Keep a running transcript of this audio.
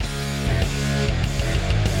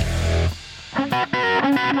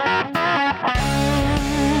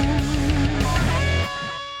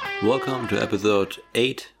Welcome to episode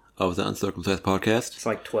 8 of the Uncircumcised Podcast. It's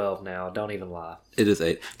like 12 now. Don't even lie. It is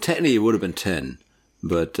 8. Technically, it would have been 10,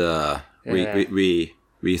 but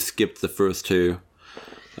we skipped the first 2.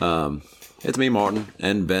 It's me, Martin,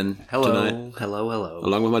 and Ben tonight. Hello.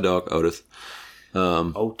 Along with my dog, Otis.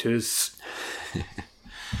 Otis.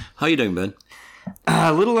 How you doing, Ben?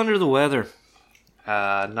 A little under the weather.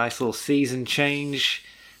 Nice little season change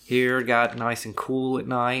here. Got nice and cool at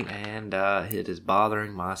night, and it is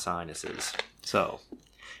bothering my sinuses. So,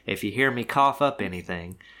 if you hear me cough up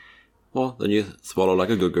anything... Well, then you swallow like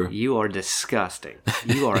a good girl. You are disgusting.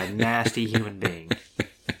 You are a nasty human being.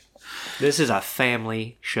 This is a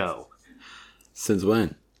family show. Since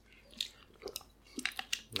when?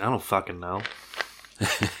 I don't fucking know.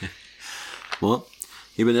 Well,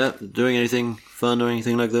 you been doing anything fun or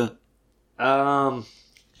anything like that?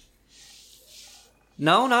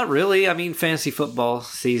 No, not really. I mean, fantasy football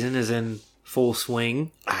season is in full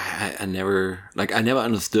swing. I never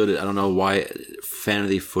understood it. I don't know why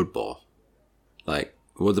fantasy football. Like,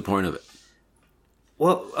 what's the point of it?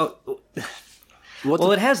 Well,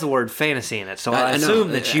 it has the word fantasy in it, so I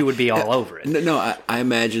assume that you would be all over it. No, I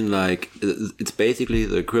imagine, like, it's basically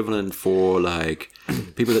the equivalent for, like,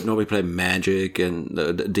 people that normally play Magic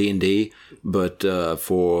and D&D, but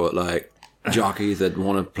for, like, jockeys that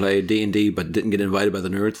want to play D&D but didn't get invited by the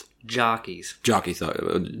nerds. Jockeys. Jocks,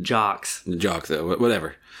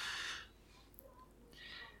 whatever.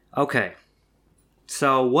 Okay.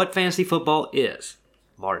 So what fantasy football is,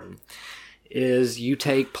 Martin, is you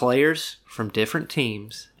take players from different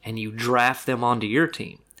teams and you draft them onto your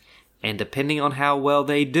team. And depending on how well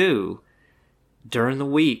they do during the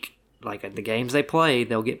week, like at the games they play,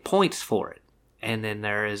 they'll get points for it. And then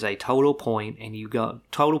there is a total point, and you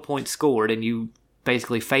got total points scored, and you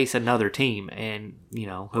basically face another team, and, you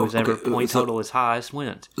know, whoever point total is highest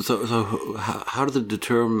wins. So how does it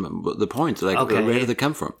determine the points? Like, where do they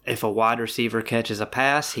come from? If a wide receiver catches a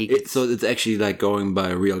pass, he gets... So it's actually, like, going by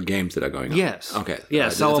real games that are going on? Yes. Okay. Yeah,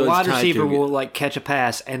 so a wide receiver will, like, catch a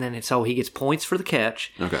pass, and then so he gets points for the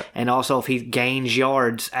catch. Okay. And also, if he gains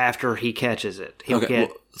yards after he catches it, he'll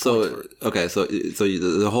get... So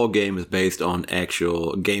the whole game is based on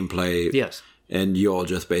actual gameplay. Yes. And you're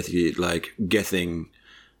just basically, like, guessing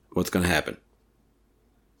what's going to happen.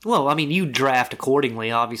 Well, I mean, you draft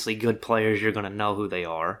accordingly. Obviously, good players, you're going to know who they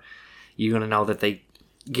are. You're going to know that they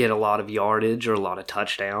get a lot of yardage or a lot of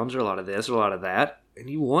touchdowns or a lot of this or a lot of that. And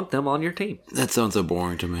you want them on your team. That sounds so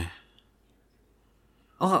boring to me.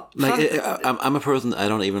 Oh, like, I'm a person, I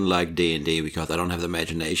don't even like D&D because I don't have the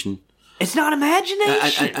imagination. It's not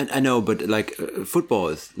imagination. I know, but, like, football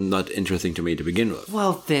is not interesting to me to begin with.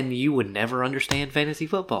 Well, then you would never understand fantasy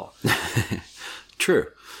football. True.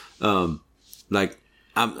 Like,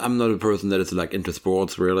 I'm not a person that is, like, into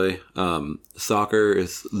sports, really. Soccer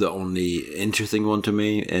is the only interesting one to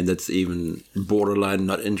me, and that's even borderline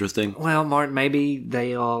not interesting. Well, Martin, maybe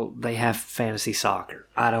they have fantasy soccer.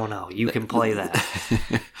 I don't know. You can play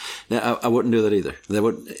that. No, I wouldn't do that either.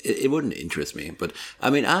 It wouldn't interest me. But, I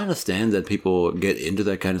mean, I understand that people get into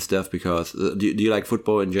that kind of stuff because... do you like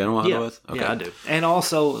football in general? Yeah, otherwise? Okay. Yeah, I do. And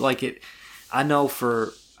also, like, it's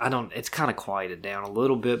kind of quieted down a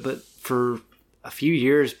little bit, but for a few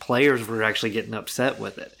years, players were actually getting upset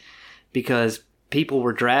with it because people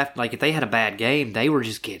were drafting, like, if they had a bad game, they were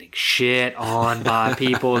just getting shit on by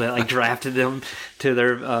people that, like, drafted them to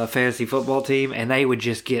their fantasy football team, and they would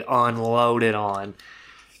just get unloaded on.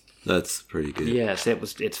 That's pretty good. Yes,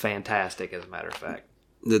 it's fantastic, as a matter of fact.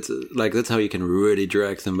 That's how you can really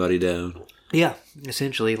drag somebody down. Yeah,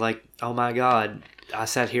 essentially, like, oh my God, I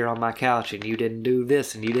sat here on my couch and you didn't do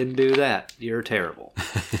this and you didn't do that. You're terrible.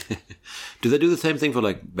 Do they do the same thing for,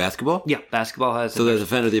 like, basketball? Yeah, basketball has... So there's a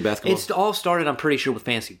fantasy basketball? It's all started, I'm pretty sure, with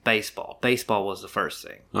fantasy baseball. Baseball was the first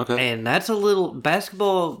thing. Okay. And that's a little...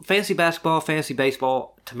 fantasy baseball,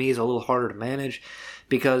 to me, is a little harder to manage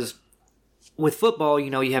because with football, you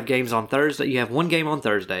know, you have games on Thursday. You have one game on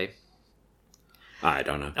Thursday. I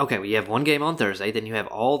don't know. Okay, well, you have one game on Thursday, then you have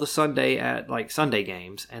all the Sunday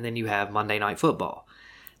games, and then you have Monday Night Football.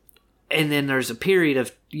 And then there's a period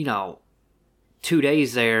of, you know, 2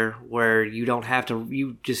 days there where you don't have to,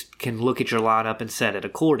 you just can look at your lineup and set it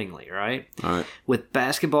accordingly, right? All right. With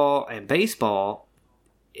basketball and baseball,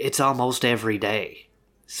 it's almost every day.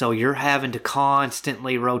 So you're having to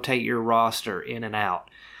constantly rotate your roster in and out.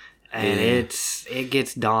 And it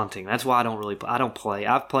gets daunting. That's why I don't play.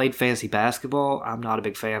 I've played fantasy basketball. I'm not a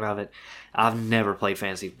big fan of it. I've never played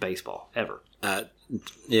fantasy baseball, ever.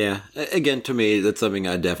 Yeah. Again, to me, that's something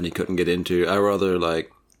I definitely couldn't get into. I rather,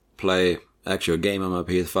 like, play actual game on my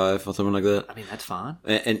PS5 or something like that. I mean, that's fine.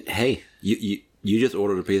 And hey, you just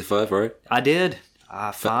ordered a PS5, right? I did.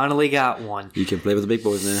 I finally got one. You can play with the big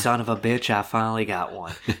boys now. Son of a bitch, I finally got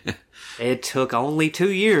one. It took only 2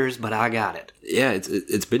 years, but I got it. Yeah,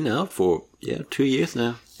 it's been out for 2 years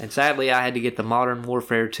now. And sadly, I had to get the Modern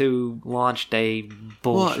Warfare 2 launch day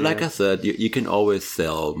bullshit. Well, like I said, you can always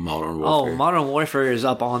sell Modern Warfare. Oh, Modern Warfare is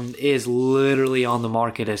literally on the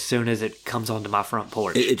market as soon as it comes onto my front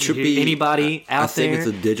porch. It should be anybody out there. I think it's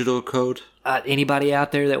a digital code. Anybody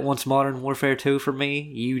out there that wants Modern Warfare 2 for me,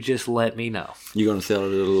 you just let me know. You're gonna sell it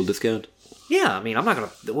at a little discount? Yeah, I mean, I'm not gonna.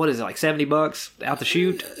 What is it, like $70 out the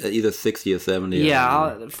chute? Either 60 or 70.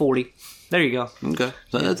 Yeah, 40. There you go. Okay,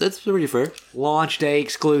 so that's pretty fair. Launch day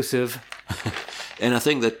exclusive. And I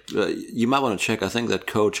think that you might want to check. I think that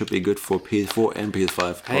code should be good for PS4 and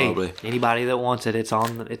PS5 probably. Hey, anybody that wants it, it's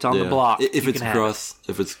on the block. If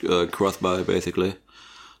it's cross buy basically.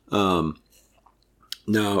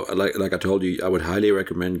 Now, like I told you, I would highly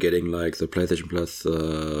recommend getting like the PlayStation Plus.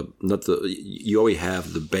 You already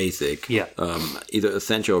have the basic. Yeah. Either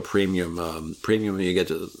Essential or Premium. Premium, you get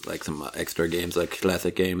like some extra games, like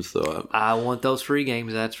classic games. So I want those free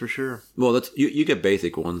games. That's for sure. well, that's you get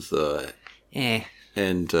basic ones.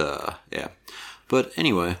 And yeah, but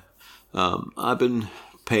anyway, I've been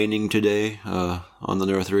painting today on the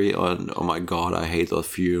nursery. And oh my god, I hate those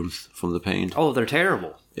fumes from the paint. Oh, they're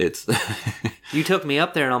terrible. It's You took me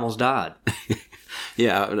up there and almost died.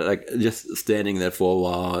 yeah, like just standing there for a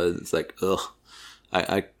while. It's like ugh.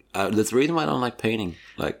 I that's the reason why I don't like painting.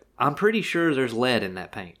 Like I'm pretty sure there's lead in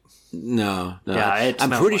that paint. no. Yeah,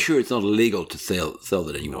 I'm pretty sure it's not illegal to sell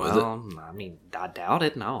that anymore. Is it? I mean, I doubt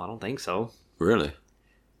it. No, I don't think so. Really?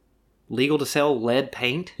 Legal to sell lead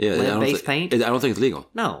paint? Yeah, lead-based paint? I don't think it's legal.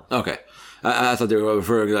 No. Okay. I thought they were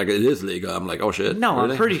referring like it is legal. I'm like, oh shit. No,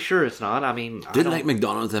 really? I'm pretty sure it's not. I mean, Didn't like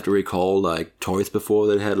McDonald's have to recall like toys before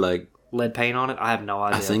that had like lead paint on it? I have no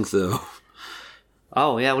idea. I think so.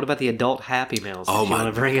 Oh yeah, what about the adult Happy Meals? Oh my!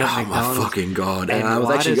 Want to bring up McDonald's? My fucking god! And I was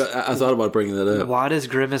why actually I thought about bringing that up. Why does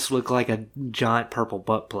Grimace look like a giant purple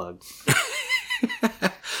butt plug?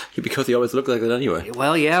 Because he always looked like that anyway.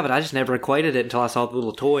 Well, yeah, but I just never equated it until I saw the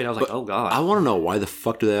little toy, and I was like, oh god. I want to know why the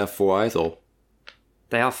fuck do they have 4 eyes all?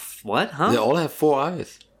 They have what? Huh? They all have 4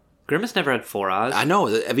 eyes. Grimace never had 4 eyes. I know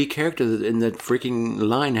that every character in that freaking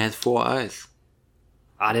line has 4 eyes.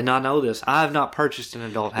 I did not know this. I have not purchased an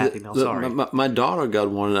adult Happy Meal. Sorry. My daughter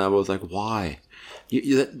got one, and I was like, why?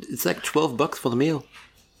 It's like $12 for the meal.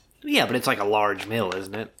 Yeah, but it's like a large meal,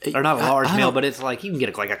 isn't it? Or not a large meal, but it's like you can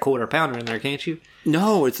get like a quarter pounder in there, can't you?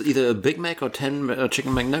 No, it's either a Big Mac or 10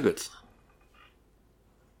 chicken McNuggets.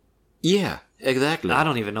 Yeah, exactly. I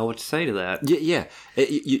don't even know what to say to that. Yeah.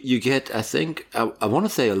 You get, I think, I want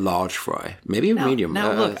to say a large fry, maybe a medium.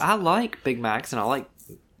 Now look, I like Big Macs and I like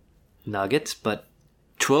nuggets, but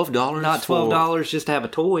 $12, not $12 just to have a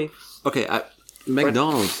toy. Okay,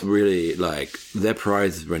 McDonald's really like their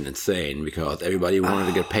prices went insane because everybody wanted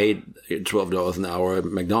to get paid $12 an hour at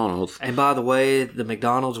McDonald's. And by the way, the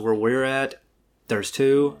McDonald's where we're at, there's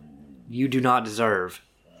 2. You do not deserve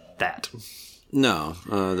that. No,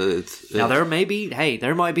 now there might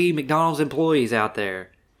be McDonald's employees out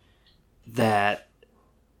there that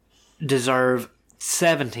deserve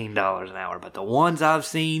 $17 an hour, but the ones I've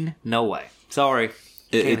seen, no way. Sorry,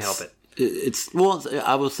 can't help it.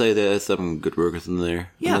 I will say there's some good workers in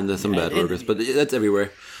there, and then there's some bad workers, but that's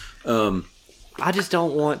everywhere. I just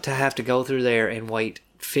don't want to have to go through there and wait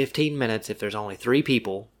 15 minutes if there's only 3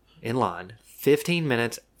 people in line. 15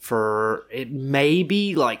 minutes for it may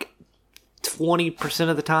be like 20%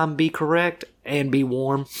 of the time be correct and be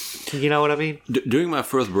warm. You know what I mean? During my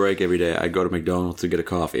first break every day, I go to McDonald's to get a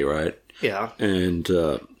coffee, right? Yeah. And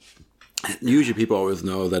usually people always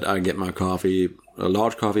know that I get my coffee, a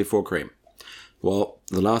large coffee, 4 cream. Well,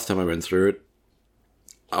 the last time I went through it,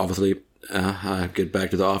 obviously, I get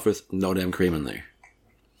back to the office, no damn cream in there.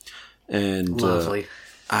 And lovely.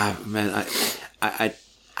 Man,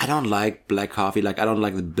 I don't like black coffee. Like, I don't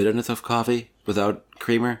like the bitterness of coffee without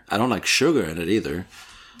creamer. I don't like sugar in it either.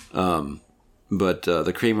 But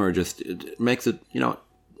the creamer just it makes it,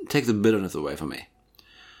 takes the bitterness away from me.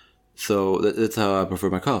 So that's how I prefer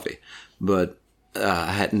my coffee. But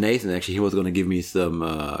I had Nathan, actually, he was going to give me some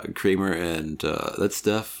creamer, and that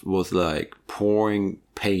stuff was like pouring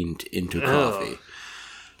paint into coffee.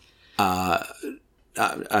 I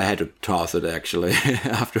had to toss it, actually,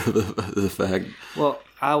 after the fact. Well,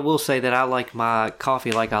 I will say that I like my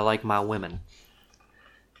coffee like I like my women.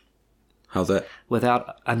 How's that?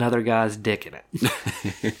 Without another guy's dick in it.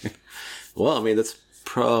 Well, I mean, that's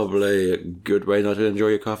probably a good way not to enjoy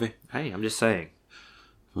your coffee. Hey, I'm just saying.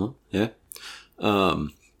 Well, yeah.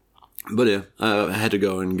 But yeah, I had to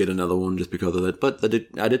go and get another one just because of that. But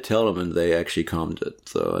I did tell them, and they actually calmed it,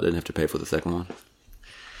 so I didn't have to pay for the second one.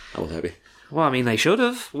 I was happy. Well, I mean, they should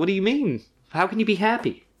have. What do you mean? How can you be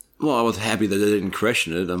happy? Well, I was happy that they didn't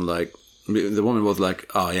question it. I'm like, the woman was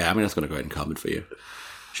like, "Oh yeah, I'm just gonna go ahead and comment for you."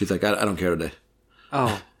 She's like, "I don't care today."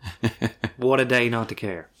 Oh, what a day not to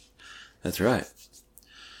care. That's right.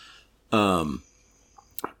 Well,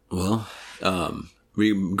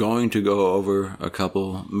 we're going to go over a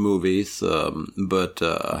couple movies, but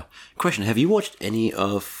question: have you watched any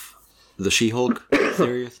of the She-Hulk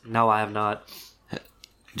series? No, I have not.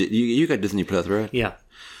 You got Disney Plus, right? Yeah.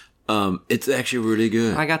 It's actually really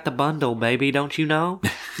good. I got the bundle, baby, don't you know?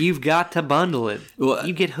 You've got to bundle it. Well,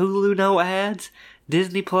 you get Hulu, no ads,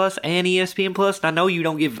 Disney Plus, and ESPN Plus. And I know you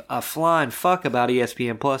don't give a flying fuck about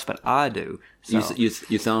ESPN Plus, but I do. So. You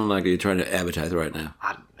sound like you're trying to advertise right now.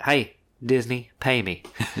 Hey, Disney, pay me.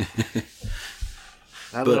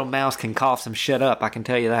 That little mouse can cough some shit up, I can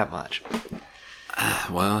tell you that much.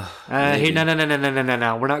 Well, here,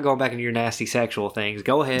 no. We're not going back into your nasty sexual things.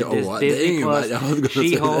 Go ahead. Disney Plus,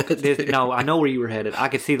 She-Hulk. No, I know where you were headed. I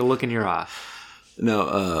could see the look in your eye.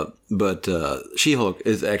 No, but She-Hulk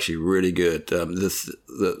is actually really good.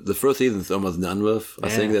 The first season is almost done with. I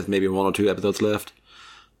think there's maybe 1 or 2 episodes left.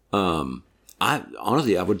 I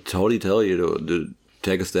would totally tell you to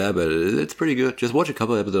take a stab at it. It's pretty good. Just watch a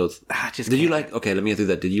couple episodes. Did you like? Okay, let me ask you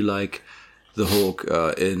that. Did you like the Hulk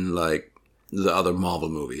in like the other Marvel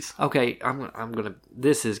movies? Okay, I'm gonna.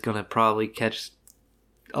 This is gonna probably catch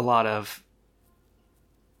a lot of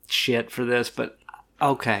shit for this, but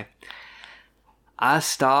okay. I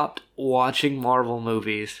stopped watching Marvel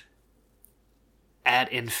movies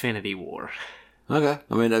at Infinity War. Okay,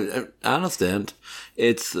 I mean, I understand.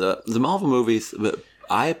 It's the Marvel movies, but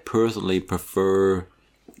I personally prefer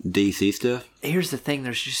DC stuff. Here's the thing: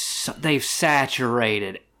 there's just they've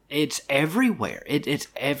saturated. It's everywhere.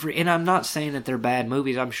 And I'm not saying that they're bad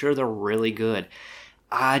movies. I'm sure they're really good.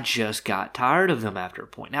 I just got tired of them after a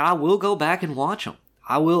point. Now I will go back and watch them.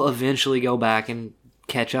 I will eventually go back and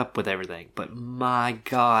catch up with everything. But my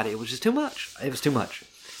God, it was just too much. It was too much.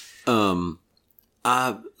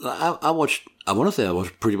 I watched. I want to say I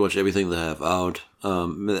watched pretty much everything they have out.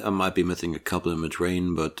 I might be missing a couple in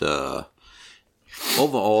between, but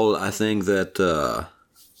overall, I think that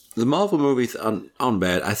the Marvel movies aren't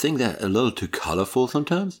bad. I think they're a little too colorful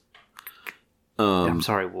sometimes. I'm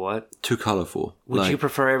sorry, what? Too colorful. Would you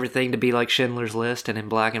prefer everything to be like Schindler's List and in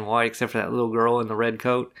black and white, except for that little girl in the red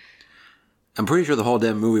coat? I'm pretty sure the whole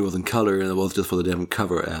damn movie was in color, and it was just for the damn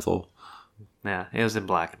cover, asshole. Yeah, it was in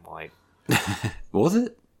black and white. Was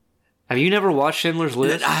it? Have you never watched Schindler's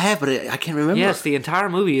List? I have, but I can't remember. Yes, the entire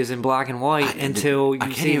movie is in black and white until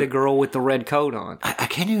you see the girl with the red coat on. I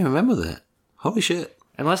can't even remember that. Holy shit.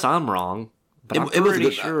 Unless I'm wrong. But I'm pretty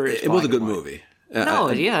pretty sure it was a good movie.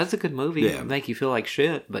 Yeah, it's a good movie. Yeah. It'll make you feel like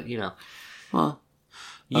shit, but you know. Well,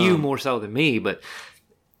 you more so than me, but...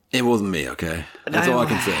 It wasn't me, okay? That's all I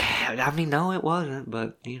can say. I mean, no, it wasn't,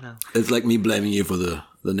 but, you know. It's like me blaming you for the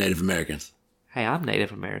Native Americans. Hey, I'm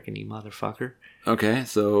Native American, you motherfucker. Okay,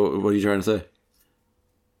 so what are you trying to say?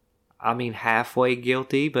 I mean, halfway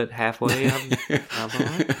guilty, but halfway I'm all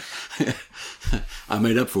right. I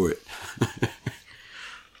made up for it.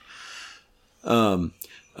 All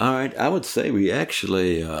right, I would say we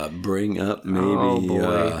actually bring up maybe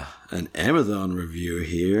an Amazon review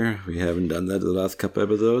here. We haven't done that the last couple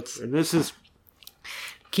episodes. And this is...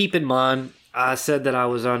 Keep in mind, I said that I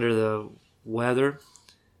was under the weather.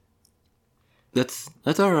 That's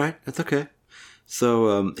all right. That's okay.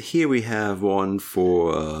 So here we have one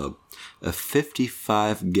for a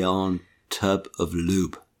 55-gallon tub of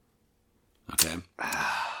lube. Okay.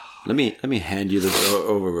 Let me hand you this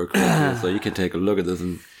over real quick so you can take a look at this.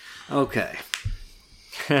 Okay.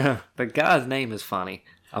 The guy's name is funny.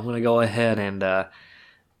 I'm going to go ahead and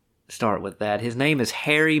start with that. His name is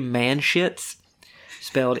Harry Manschitz,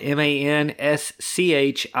 spelled Manschitz.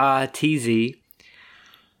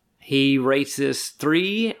 He rates this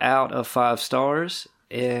 3 out of 5 stars,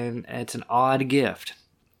 and it's an odd gift.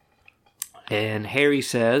 And Harry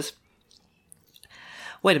says...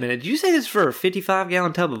 Wait a minute, did you say this for a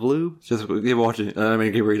 55-gallon tub of lube? Just keep watching.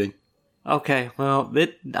 Keep reading. Okay, well,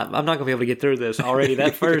 I'm not going to be able to get through this already.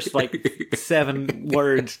 That first, 7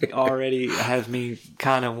 words already has me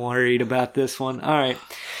kind of worried about this one. All right.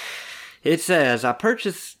 It says, I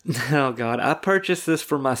purchased this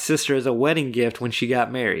for my sister as a wedding gift when she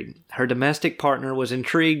got married. Her domestic partner was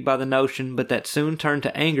intrigued by the notion, but that soon turned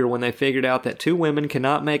to anger when they figured out that 2 women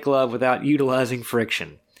cannot make love without utilizing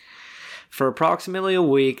friction. For approximately a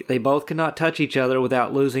week, they both could not touch each other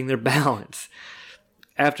without losing their balance.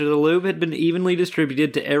 After the lube had been evenly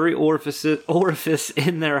distributed to every orifice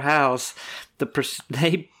in their house,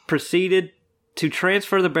 they proceeded to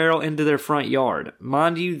transfer the barrel into their front yard.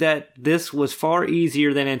 Mind you that this was far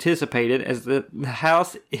easier than anticipated, as the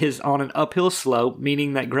house is on an uphill slope,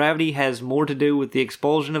 meaning that gravity has more to do with the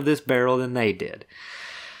expulsion of this barrel than they did.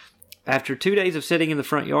 After 2 days of sitting in the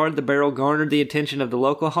front yard, the barrel garnered the attention of the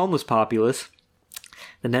local homeless populace.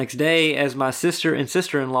 The next day, as my sister and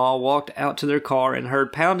sister-in-law walked out to their car and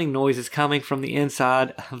heard pounding noises coming from the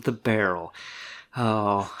inside of the barrel.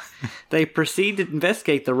 Oh. They proceeded to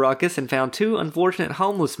investigate the ruckus and found 2 unfortunate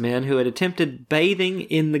homeless men who had attempted bathing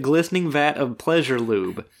in the glistening vat of pleasure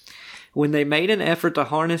lube. When they made an effort to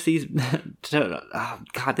harness these...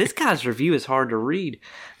 God, this guy's review is hard to read.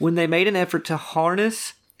 When they made an effort to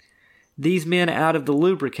harness these men out of the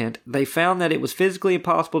lubricant, they found that it was physically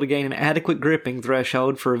impossible to gain an adequate gripping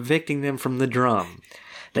threshold for evicting them from the drum.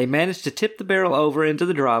 They managed to tip the barrel over into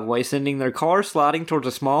the driveway, sending their car sliding towards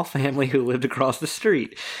a small family who lived across the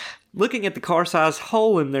street. Looking at the car-sized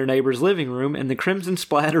hole in their neighbor's living room and the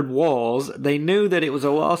crimson-splattered walls, they knew that it was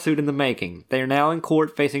a lawsuit in the making. They are now in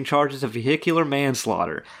court facing charges of vehicular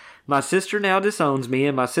manslaughter. My sister now disowns me,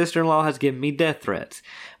 and my sister-in-law has given me death threats,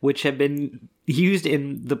 which have been used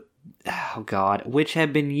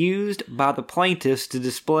by the plaintiffs to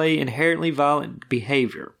display inherently violent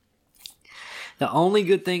behavior. The only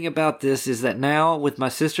good thing about this is that now, with my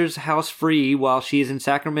sister's house free while she is in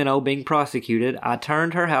Sacramento being prosecuted, I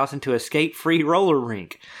turned her house into a skate-free roller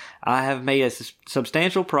rink. I have made a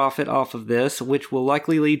substantial profit off of this, which will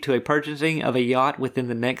likely lead to a purchasing of a yacht within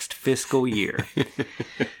the next fiscal year.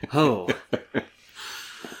 Oh.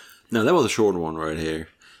 Now, that was a short one right here.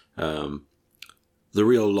 The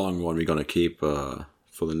real long one we're going to keep for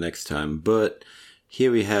the next time. But here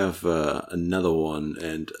we have another one.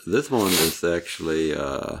 And this one is actually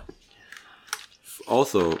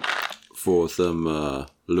also for some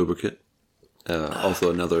lubricant.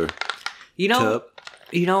 Also another tub.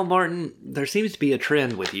 You know, Martin, there seems to be a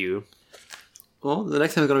trend with you. Well, the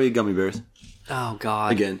next time is going to be gummy bears. Oh,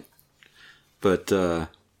 God. Again. But,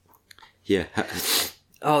 yeah.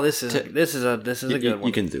 Oh, this is a good one.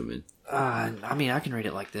 You can zoom in. I mean, I can read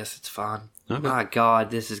it like this. It's fine. Okay. My God,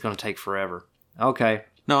 this is going to take forever. Okay.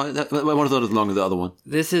 No, one of those as long as the other one.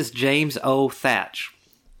 This is James O. Thatch.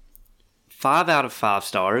 5 out of 5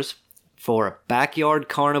 stars for a backyard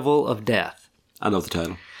carnival of death. I know the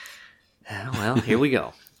title. Well, here we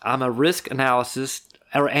go. I'm a risk analyst,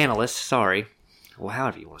 well,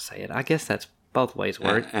 however you want to say it. I guess that's both ways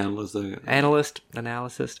work. Analyst. Analyst.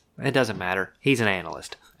 It doesn't matter. He's an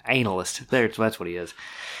analyst. That's what he is.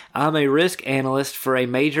 I'm a risk analyst for a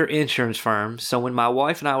major insurance firm, so when my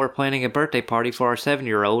wife and I were planning a birthday party for our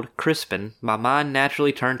 7-year-old, Crispin, my mind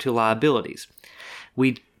naturally turned to liabilities.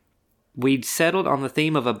 We'd settled on the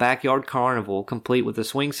theme of a backyard carnival, complete with a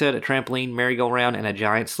swing set, a trampoline, merry-go-round, and a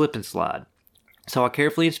giant slip and slide. So I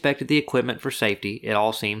carefully inspected the equipment for safety. It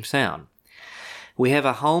all seemed sound. We have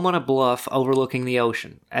a home on a bluff overlooking the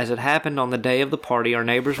ocean. As it happened on the day of the party, our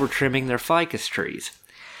neighbors were trimming their ficus trees.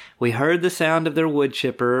 We heard the sound of their wood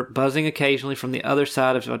chipper buzzing occasionally from the other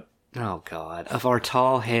side of our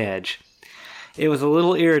tall hedge. It was a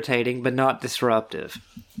little irritating, but not disruptive.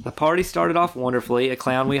 The party started off wonderfully. A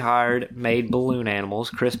clown we hired made balloon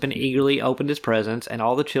animals. Crispin eagerly opened his presents, and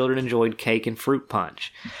all the children enjoyed cake and fruit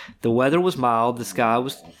punch. The weather was mild. The sky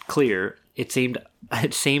was clear. It seemed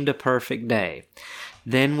a perfect day.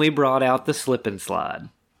 Then we brought out the slip and slide.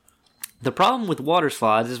 The problem with water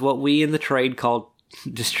slides is what we in the trade call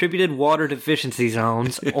distributed water deficiency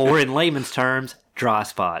zones, or in layman's terms, dry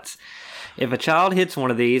spots. If a child hits one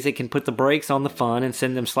of these, it can put the brakes on the fun and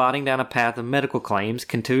send them sliding down a path of medical claims,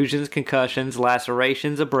 contusions, concussions,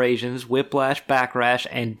 lacerations, abrasions, whiplash, backrash,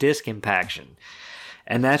 and disc impaction.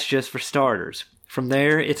 And that's just for starters. From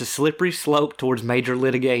there, it's a slippery slope towards major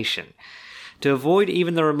litigation. To avoid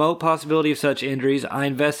even the remote possibility of such injuries, I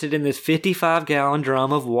invested in this 55-gallon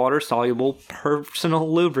drum of water-soluble personal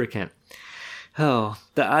lubricant. Oh,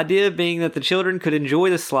 the idea being that the children could enjoy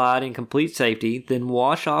the slide in complete safety, then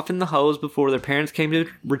wash off in the hose before their parents came to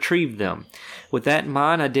retrieve them. With that in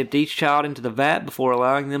mind, I dipped each child into the vat before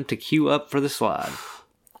allowing them to queue up for the slide.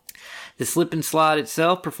 The slip and slide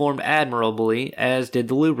itself performed admirably, as did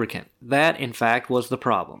the lubricant. That, in fact, was the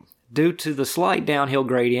problem. Due to the slight downhill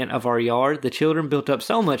gradient of our yard, the children built up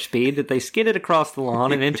so much speed that they skidded across the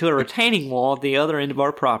lawn and into a retaining wall at the other end of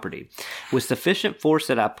our property, with sufficient force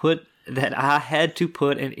that I had to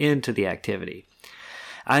put an end to the activity.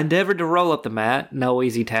 I endeavored to roll up the mat, no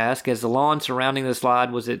easy task, as the lawn surrounding the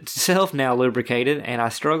slide was itself now lubricated, and I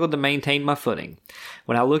struggled to maintain my footing.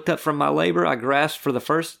 When I looked up from my labor, I grasped for the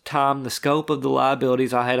first time the scope of the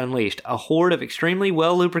liabilities I had unleashed, a horde of extremely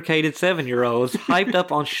well-lubricated 7-year-olds hyped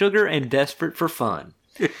up on sugar and desperate for fun.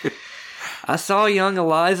 I saw young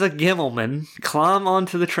Eliza Gimmelman climb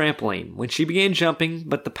onto the trampoline when she began jumping,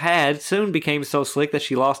 but the pad soon became so slick that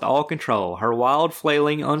she lost all control. Her wild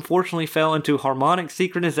flailing unfortunately fell into harmonic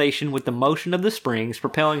synchronization with the motion of the springs,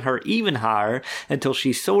 propelling her even higher until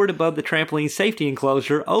she soared above the trampoline safety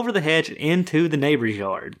enclosure, over the hedge, and into the neighbor's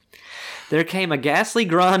yard. There came a ghastly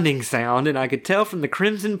grinding sound, and I could tell from the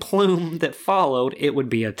crimson plume that followed it would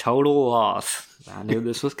be a total loss. I knew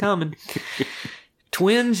this was coming.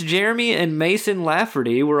 Twins Jeremy and Mason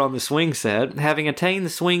Lafferty were on the swing set. Having attained the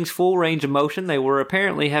swing's full range of motion, they were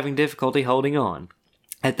apparently having difficulty holding on.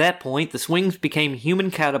 At that point, the swings became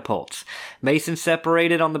human catapults. Mason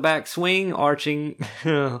separated on the back swing, arcing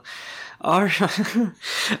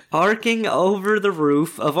over the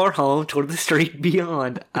roof of our home toward the street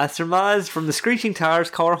beyond. I surmised from the screeching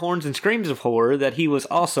tires, car horns, and screams of horror that he was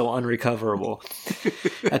also unrecoverable.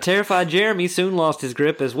 A terrified Jeremy soon lost his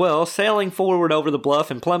grip as well, sailing forward over the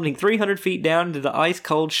bluff and plummeting 300 feet down into the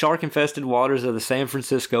ice-cold, shark-infested waters of the San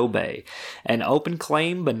Francisco Bay. An open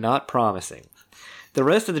claim, but not promising. The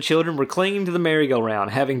rest of the children were clinging to the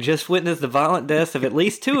merry-go-round. Having just witnessed the violent deaths of at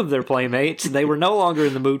least 2 of their playmates, they were no longer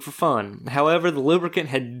in the mood for fun. However, the lubricant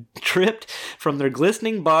had dripped from their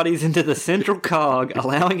glistening bodies into the central cog,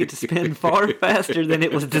 allowing it to spin far faster than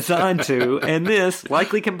it was designed to, and this,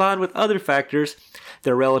 likely combined with other factors,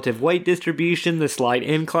 their relative weight distribution, the slight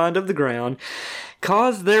incline of the ground,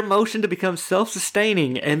 caused their motion to become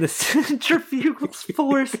self-sustaining, and the centrifugal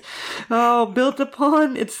force built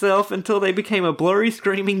upon itself until they became a blurry,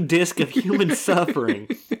 screaming disc of human suffering.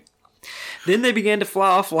 Then they began to fly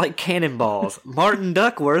off like cannonballs. Martin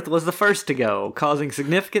Duckworth was the first to go, causing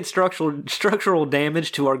significant structural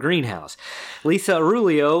damage to our greenhouse. Lisa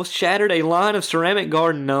Aurelio shattered a line of ceramic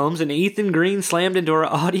garden gnomes, and Ethan Green slammed into our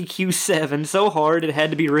Audi Q7 so hard it had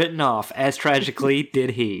to be written off, as tragically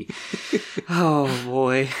did he. Oh,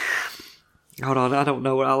 boy. Hold on, I don't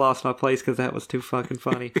know where I lost my place because that was too fucking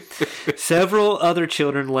funny. Several other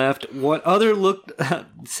children left what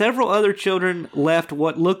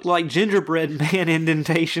looked like gingerbread man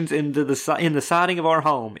indentations in the siding of our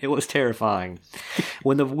home. It was terrifying.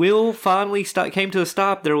 When the wheel finally came to a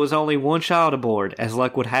stop, there was only one child aboard. As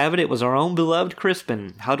luck would have it, it was our own beloved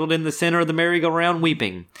Crispin, huddled in the center of the merry-go-round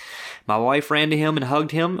weeping. My wife ran to him and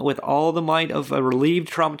hugged him with all the might of a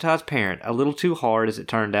relieved, traumatized parent. A little too hard, as it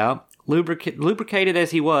turned out. Lubricated as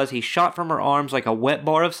he was, he shot from her arms like a wet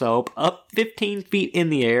bar of soap, up 15 feet in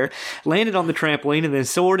the air, landed on the trampoline, and then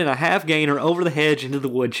soared in a half-gainer over the hedge into the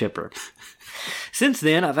wood chipper. Since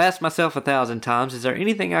then, I've asked myself 1,000 times, is there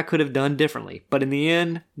anything I could have done differently? But in the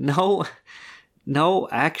end, no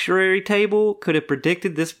actuary table could have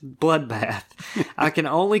predicted this bloodbath. I can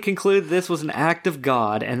only conclude this was an act of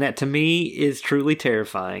God, and that to me is truly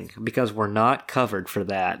terrifying, because we're not covered for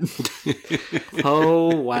that.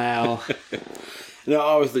 Oh, wow. Now,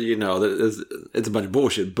 obviously, it's a bunch of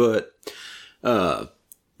bullshit, but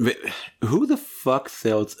who the fuck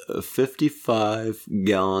sells a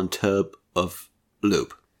 55-gallon tub of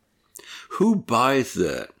lube? Who buys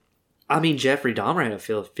that? I mean, Jeffrey Dahmer had a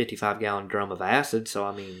 55-gallon drum of acid, so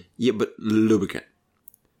I mean... Yeah, but lubricant.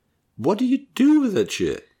 What do you do with that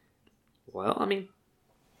shit? Well, I mean,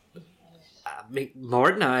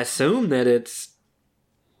 Martin, I assume that it's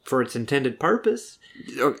for its intended purpose.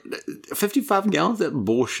 55 gallons? That's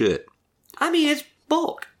bullshit. I mean, it's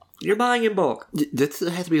bulk. You're buying in bulk. That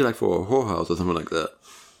has to be like for a whorehouse or something like that.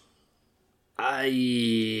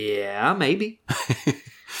 Yeah, maybe.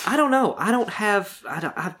 I don't know.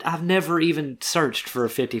 I've never even searched for a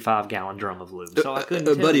 55-gallon drum of lube, so I couldn't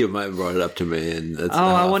tell. A buddy of mine brought it up to me, and that's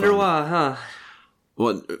I wonder why, huh?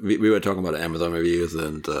 Well, we were talking about Amazon reviews,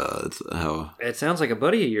 and it's how... It sounds like a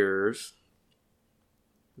buddy of yours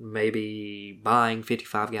maybe buying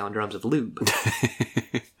 55-gallon drums of lube.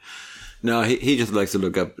 No, he just likes to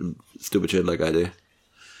look up stupid shit like I do.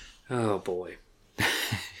 Oh, boy.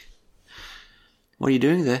 What are you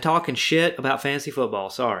doing there? Talking shit about fantasy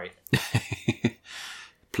football, sorry.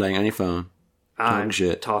 Playing on your phone. Talking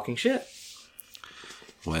shit. Talking shit.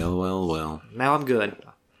 Well. Now I'm good.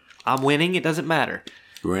 I'm winning, it doesn't matter.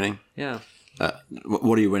 You're winning? Yeah.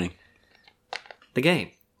 What are you winning? The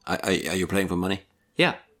game. Are you playing for money?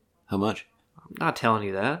 Yeah. How much? I'm not telling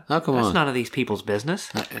you that. Oh, come on. That's none of these people's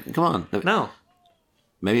business. Come on. No.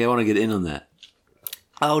 Maybe I want to get in on that.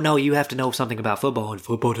 Oh, no, you have to know something about football, and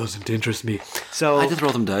football doesn't interest me. So I just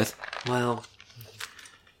roll some dice. Well,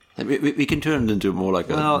 We can turn it into more like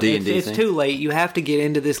a D&D it's thing. too late. You have to get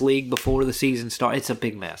into this league before the season starts. It's a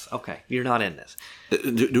big mess. Okay, you're not in this.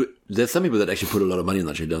 There's some people that actually put a lot of money in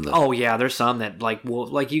that shit, don't they? Oh yeah, there's some that like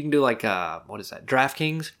you can do like what is that?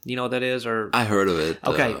 DraftKings? You know what that is? Or I heard of it.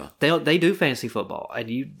 okay, they do fantasy football,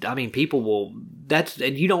 and people will.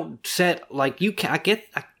 And you don't set like you can.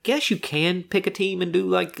 I guess you can pick a team and do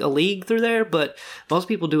like a league through there, but most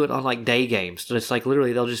people do it on like day games. So it's like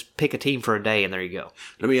literally they'll just pick a team for a day and there you go.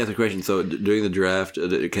 Let me ask a question. So during the draft,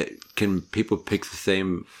 can people pick the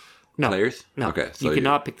same players? No, okay, so you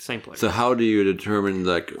cannot pick the same players. So how do you determine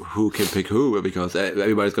like who can pick who? Because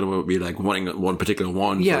everybody's going to be like wanting one particular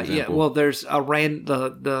one. Yeah, for example. yeah. Well, there's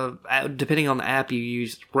a depending on the app you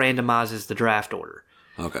use, randomizes the draft order.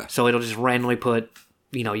 Okay. So it'll just randomly put,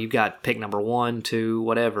 you've got pick number 1, 2,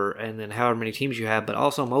 whatever, and then however many teams you have. But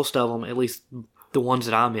also most of them, at least the ones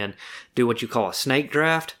that I'm in, do what you call a snake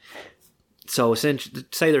draft. So essentially,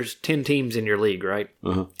 say there's 10 teams in your league, right?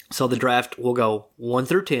 Uh-huh. So the draft will go 1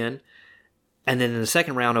 through 10, and then in the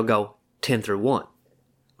second round it'll go 10 through 1. All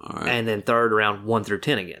right. And then third round 1 through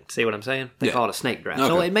 10 again. See what I'm saying? They call it a snake draft. Okay.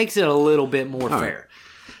 So it makes it a little bit more All fair.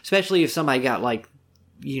 Especially if somebody got like,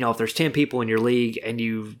 if there's 10 people in your league and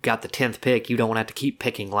you've got the 10th pick, you don't want to have to keep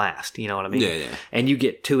picking last. You know what I mean? Yeah, yeah. And you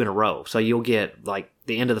get 2 in a row. So you'll get like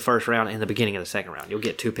the end of the first round and the beginning of the second round. You'll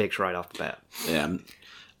get 2 picks right off the bat. Yeah.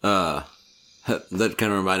 That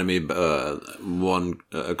kind of reminded me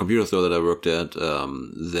a computer store that I worked at.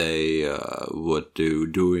 They would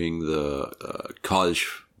during the college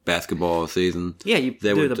basketball season. Yeah,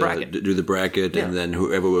 they would the bracket. Do the bracket, Yeah. and then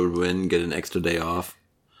whoever would win get an extra day off.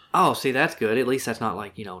 Oh, see, that's good. At least that's not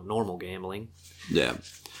like, normal gambling. Yeah,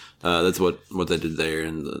 that's what they did there,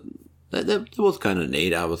 and that was kind of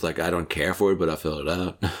neat. I was like, I don't care for it, but I filled it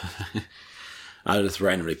out. I just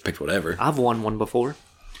randomly picked whatever. I've won one before.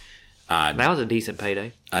 That was a decent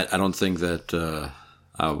payday. I don't think that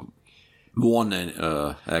I won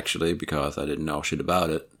actually because I didn't know shit about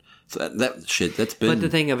it. So that's been. But the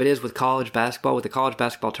thing of it is with college basketball, with the college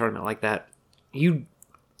basketball tournament like that,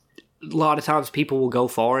 a lot of times people will go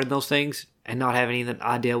far in those things and not have any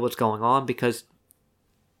idea what's going on because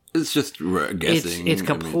it's just guessing. It's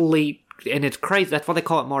complete, and it's crazy. That's why they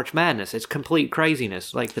call it March Madness. It's complete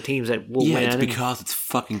craziness. Like the teams that will win. Yeah, it's because it's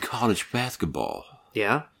fucking college basketball.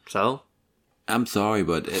 Yeah, so? I'm sorry,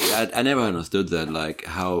 but I never understood that. Like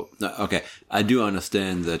how? Okay, I do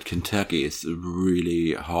understand that Kentucky is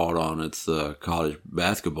really hard on its college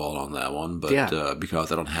basketball on that one, but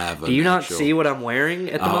because I don't have. Do you not see what I'm wearing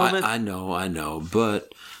at the moment? I know,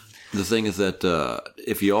 but the thing is that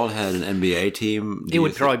if you all had an NBA team, it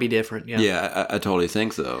would probably be different. Yeah, yeah, I totally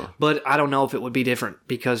think so. But I don't know if it would be different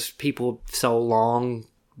because people so long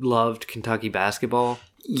loved Kentucky basketball.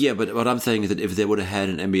 Yeah, but what I'm saying is that if they would have had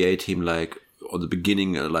an NBA team like. Or the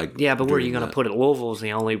beginning, like yeah, but where are you going to put it? Louisville's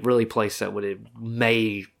the only really place that would have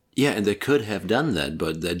made. Yeah, and they could have done that,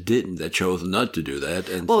 but they didn't. They chose not to do that.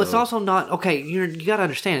 And it's also not okay. You got to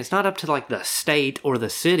understand, it's not up to like the state or the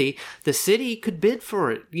city. The city could bid for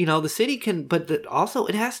it. The city can, but also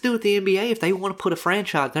it has to do with the NBA. If they want to put a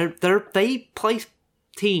franchise, they place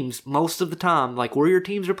teams most of the time, like where your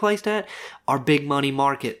teams are placed at, are big money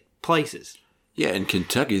market places. Yeah, and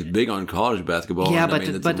Kentucky's big on college basketball. Yeah, but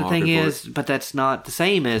the thing is, but that's not the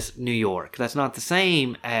same as New York. That's not the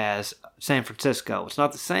same as San Francisco. It's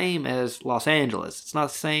not the same as Los Angeles. It's not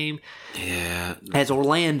the same as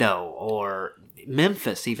Orlando or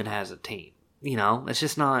Memphis even has a team. It's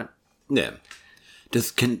just not. Yeah. Does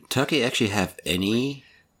Kentucky actually have any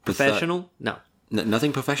professional? No.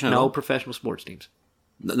 Nothing professional? No professional sports teams.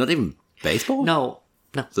 Not even baseball? No.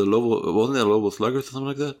 Wasn't there Louisville Sluggers or something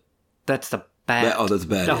like that? That's the bad. Oh, that's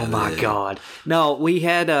bad. Oh, my God. No, we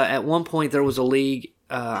had, at one point, there was a league,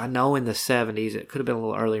 I know in the 70s, it could have been a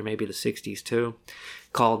little earlier, maybe the 60s too,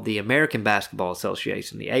 called the American Basketball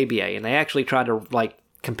Association, the ABA, and they actually tried to,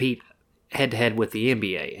 compete head-to-head with the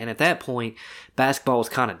NBA. And at that point, basketball was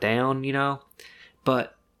kind of down,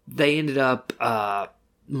 but they ended up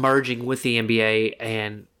merging with the NBA,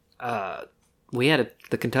 and we had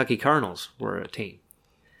the Kentucky Colonels were a team.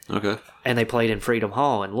 Okay. And they played in Freedom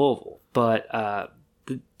Hall in Louisville. But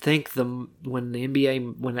when the ABA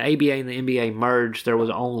and the NBA merged, there was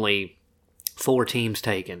only 4 teams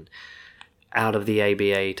taken out of the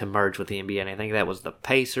ABA to merge with the NBA. And I think that was the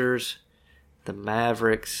Pacers, the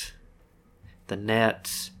Mavericks, the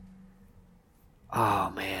Nets. Oh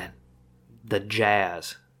man, the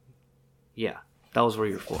Jazz. Yeah, those were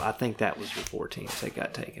your 4. I think that was your 4 teams that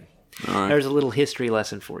got taken. All right. There's a little history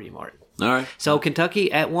lesson for you, Martin. All right. So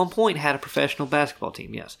Kentucky at one point had a professional basketball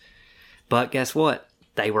team, yes. But guess what?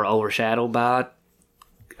 They were overshadowed by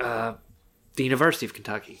the University of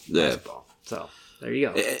Kentucky basketball. So there you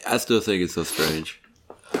go. I still think it's so strange.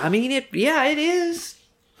 I mean, it is,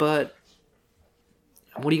 but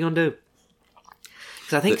what are you gonna do?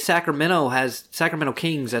 Because I think Sacramento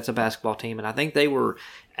Kings. That's a basketball team, and I think they were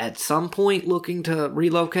at some point looking to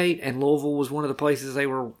relocate, and Louisville was one of the places they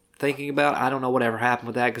were thinking about. I don't know whatever happened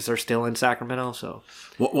with that because they're still in Sacramento. So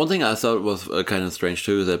one thing I thought was kind of strange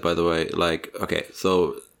too is that, by the way, like, okay,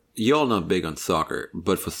 so you're all not big on soccer,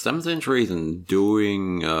 but for some strange reason,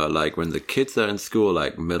 doing like when the kids are in school,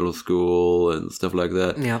 like middle school and stuff like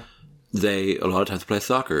that, yeah, they a lot of times play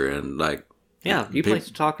soccer and like. Yeah, you played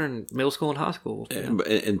soccer in middle school and high school. Yeah.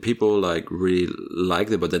 And people like really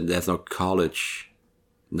like it, but then there's no college.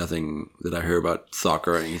 Nothing that I hear about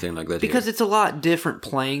soccer or anything like that. Because here. it's a lot different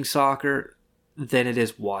playing soccer than it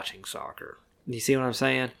is watching soccer. You see what I'm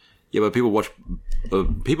saying? Yeah, but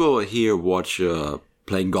people here watch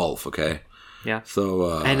playing golf, okay? Yeah.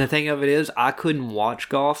 So and the thing of it is, I couldn't watch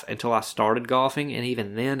golf until I started golfing, and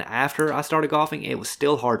even then, after I started golfing, it was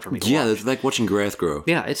still hard for me to watch. Yeah, it's like watching grass grow.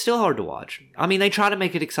 Yeah, it's still hard to watch. I mean, they try to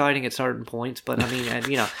make it exciting at certain points, but I mean,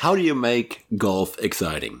 you know. How do you make golf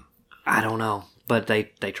exciting? I don't know, but they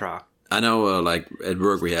try. I know, like at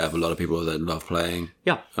work, we have a lot of people that love playing.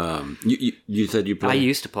 Yeah. You said you played. I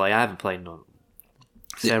used to play. I haven't played in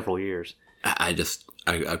several years. I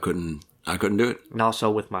couldn't do it. And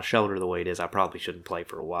also with my shoulder the way it is, I probably shouldn't play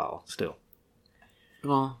for a while still.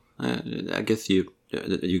 Well, I guess you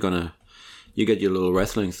get your little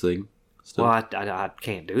wrestling thing. Still. Well, I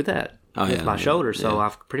can't do that with my shoulder, so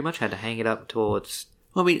I've pretty much had to hang it up until it's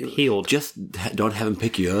healed. Just don't have him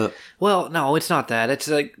pick you up. Well, no, it's not that. It's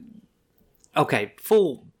like, okay,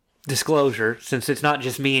 full disclosure, since it's not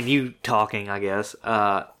just me and you talking, I guess.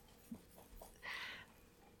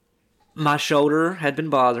 My shoulder had been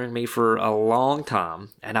bothering me for a long time,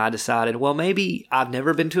 and I decided, well, maybe I've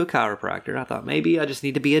never been to a chiropractor. I thought maybe I just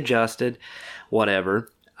need to be adjusted,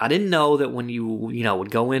 whatever. I didn't know that when you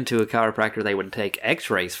would go into a chiropractor, they would take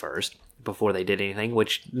x-rays first before they did anything,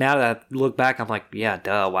 which now that I look back, I'm like, yeah,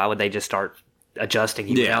 duh, why would they just start adjusting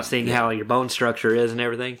you without seeing how your bone structure is and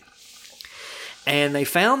everything? And they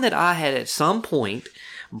found that I had at some point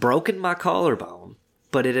broken my collarbone,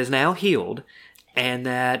 but it is now healed, and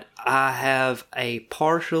that I have a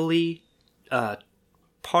partially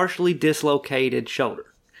dislocated shoulder.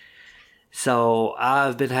 So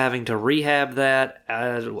I've been having to rehab that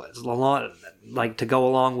to go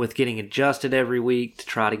along with getting adjusted every week to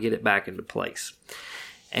try to get it back into place.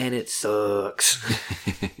 And it sucks.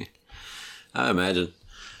 I imagine.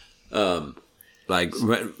 Like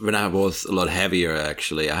when I was a lot heavier,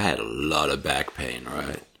 actually, I had a lot of back pain,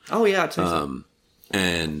 right? Oh yeah, I'd say so.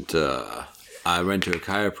 And I went to a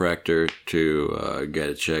chiropractor to get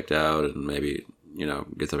it checked out and maybe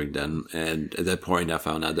get something done. And at that point, I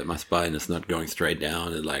found out that my spine is not going straight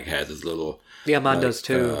down. It like has this little mine does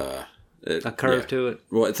too. A curve to it.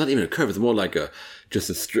 Well, it's not even a curve. It's more like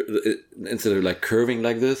instead of like curving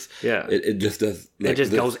like this. Yeah, it just does. Like it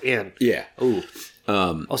just goes in. Yeah. Ooh.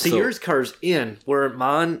 Yours curves in, where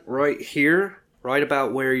mine right here, right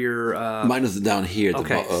about where your mine is down here.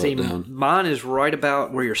 Down. Mine is right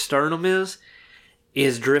about where your sternum is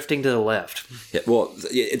drifting to the left. Yeah, well,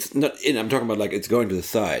 it's not in. I'm talking about like it's going to the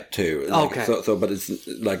side too. Like, okay. So, but it's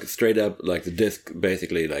like straight up, like the disc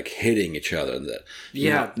basically like hitting each other. And that.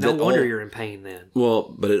 Yeah, no wonder you're in pain then.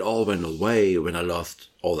 Well, but it all went away when I lost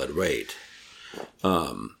all that weight.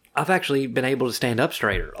 I've actually been able to stand up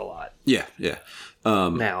straighter a lot. Yeah.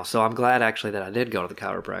 Now, so I'm glad actually that I did go to the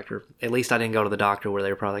chiropractor. At least I didn't go to the doctor where they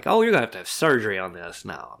were probably like, "Oh, you're gonna have to have surgery on this."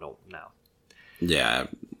 No. Yeah,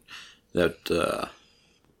 that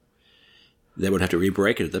they would have to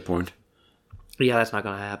re-break it at that point. Yeah, that's not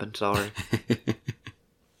gonna happen. Sorry.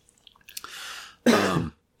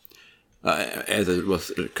 As it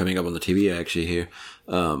was coming up on the TV actually here,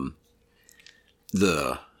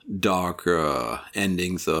 the dark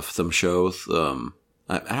endings of some shows.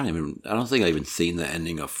 I don't think I even seen the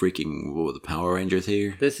ending of freaking the Power Rangers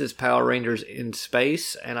here. This is Power Rangers in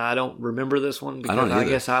Space, and I don't remember this one because I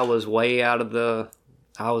guess I was way out of that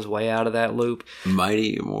loop.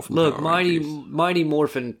 Mighty Morphin. Mighty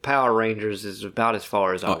Morphin Power Rangers is about as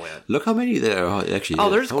far as I went. Look how many there are actually. Oh,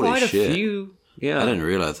 there's quite a few. Yeah, I didn't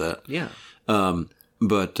realize that. Yeah.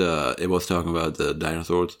 But it was talking about the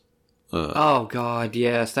dinosaurs. Oh God,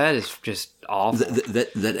 yes, that is just awful.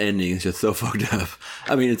 That ending is just so fucked up.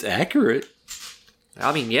 I mean, it's accurate.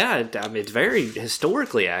 I mean, yeah, it's very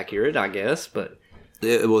historically accurate, I guess, but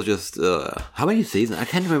It was just how many seasons? I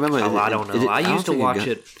can't remember. Oh, I don't know. I used to watch got...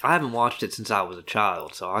 it. I haven't watched it since I was a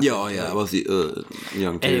child, so I I was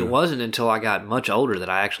young too. And it wasn't until I got much older that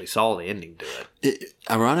I actually saw the ending to it.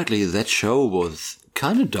 Ironically, that show was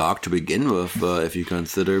kind of dark to begin with, if you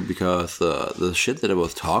consider, because the shit that it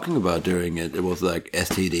was talking about during it, it was like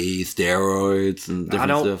STD, steroids, and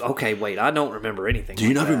different stuff. Okay, wait, I don't remember anything. Do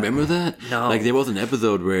you not remember that? No. Like there was an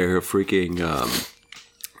episode where freaking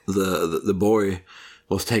the boy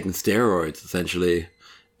was taking steroids essentially,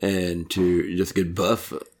 and to just get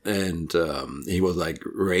buff, and he was like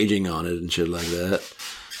raging on it and shit like that.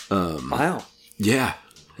 Wow. Yeah.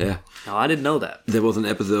 No, I didn't know that. There was an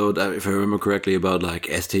episode, if I remember correctly, about like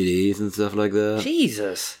STDs and stuff like that.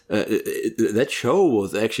 Jesus. That show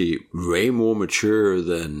was actually way more mature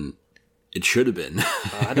than it should have been.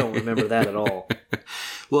 I don't remember that at all.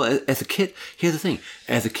 Well, as a kid, here's the thing.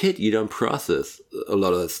 As a kid, you don't process a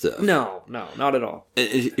lot of that stuff. No, not at all.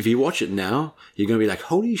 If you watch it now, you're going to be like,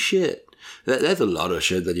 holy shit. There's a lot of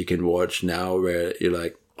shit that you can watch now where you're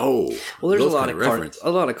like, oh, well, there's a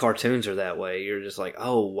lot of cartoons are that way. You're just like,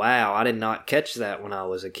 oh wow, I did not catch that when I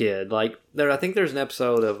was a kid. Like I think there's an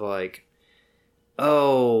episode of like,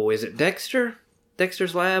 oh, is it Dexter?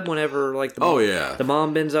 Dexter's Lab. Whenever like the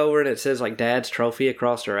mom bends over and it says like Dad's trophy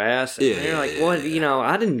across her ass. And you're like, what? You know,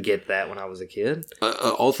 I didn't get that when I was a kid.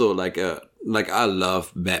 Also, like I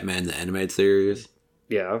love Batman the animated series.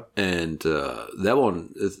 Yeah, and that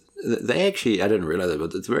one is. They actually, I didn't realize it,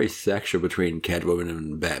 but it's very sexual between Catwoman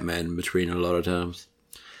and Batman between a lot of times.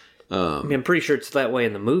 I mean, I'm pretty sure it's that way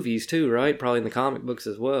in the movies too, right? Probably in the comic books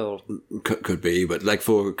as well. Could be, but like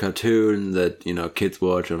for a cartoon that, kids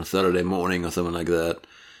watch on a Saturday morning or something like that.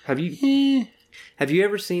 Have you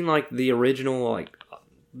ever seen like the original,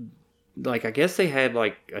 like I guess they had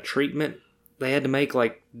like a treatment. They had to make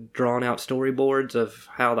like drawn out storyboards of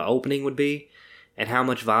how the opening would be. And how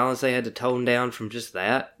much violence they had to tone down from just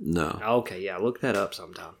that? No. Okay, yeah, look that up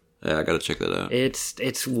sometime. Yeah, I gotta check that out.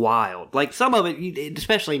 It's wild. Like some of it,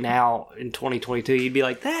 especially now in 2022, you'd be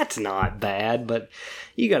like, that's not bad, but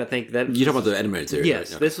you gotta think that... You're talking about the animated series,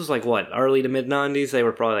 yes, right? This was like, what, early to mid-90s? They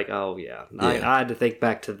were probably like, oh, yeah. I had to think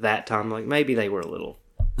back to that time, like, maybe they were a little...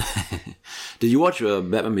 Did you watch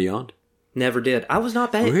Batman Beyond? Never did. I was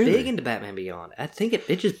not big into Batman Beyond. I think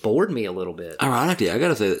it just bored me a little bit. Ironically, I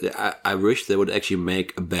gotta say, I wish they would actually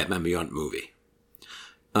make a Batman Beyond movie.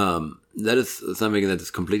 That is something that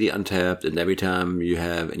is completely untapped, and every time you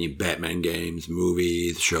have any Batman games,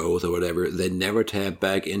 movies, shows, or whatever, they never tap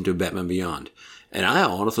back into Batman Beyond. And I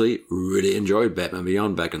honestly really enjoyed Batman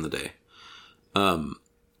Beyond back in the day.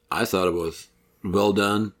 I thought it was well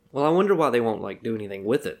done. Well, I wonder why they won't do anything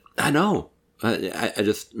with it. I know. I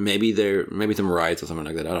just maybe some rights or something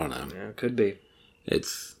like that. I don't know. Yeah, it could be.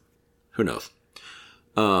 It's who knows.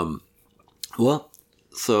 Well,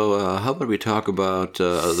 so how about we talk about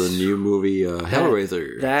the new movie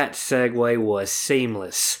Hellraiser? That segue was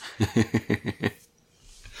seamless.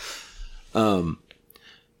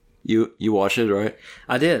 You watched it, right?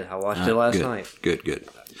 I did. I watched it last night. Good.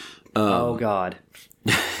 Oh God.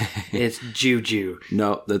 It's Juju.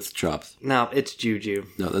 No, that's Chops. No, it's Juju.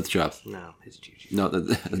 No, that's Chops. No, it's Juju. No,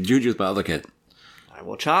 Juju's my other kid. All right,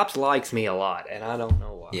 well, Chops likes me a lot, and I don't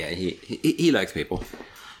know why. Yeah, he likes people.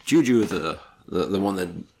 Juju is the one that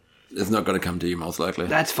is not going to come to you most likely.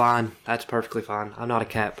 That's fine. That's perfectly fine. I'm not a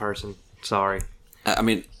cat person. Sorry. I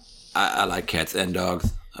mean, I like cats and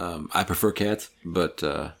dogs. I prefer cats, but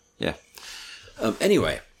yeah.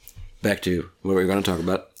 Anyway, back to what we were going to talk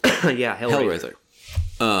about. Yeah, Hellraiser.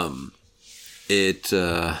 It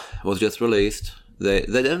was just released. They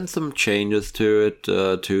done some changes to it,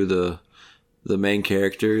 to the main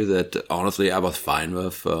character that honestly I was fine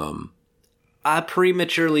with. I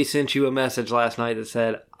prematurely sent you a message last night that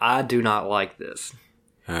said, I do not like this.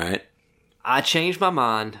 Alright. I changed my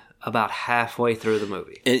mind about halfway through the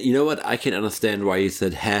movie. And you know what? I can understand why you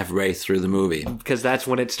said halfway through the movie. Because that's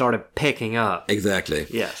when it started picking up. Exactly.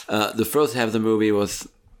 Yes. The first half of the movie was...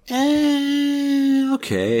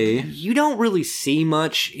 okay. You don't really see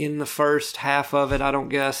much in the first half of it, I don't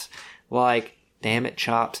guess. Like, damn it,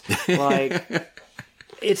 Chops. Like,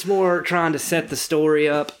 it's more trying to set the story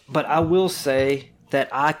up. But I will say that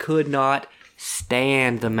I could not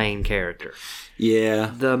stand the main character.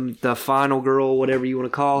 Yeah. The final girl, whatever you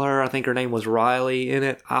want to call her, I think her name was Riley in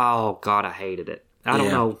it. Oh, God, I hated it. I don't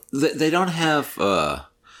know. They don't have a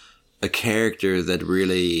character that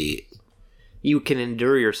really... you can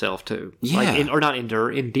endure yourself to. Yeah. Or not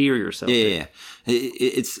endure, endear yourself to. Yeah.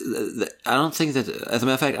 It's... I don't think that... As a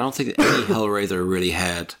matter of fact, I don't think that any Hellraiser really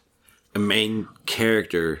had a main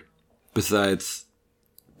character besides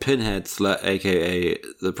Pinhead, a.k.a.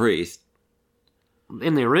 the priest.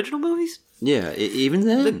 In the original movies? Yeah, even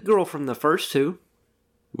then. The girl from the first two.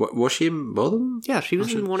 Was she in both of them? Yeah, she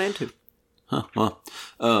was in 1 and 2. Huh, well.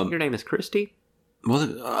 Your name is Christy? Was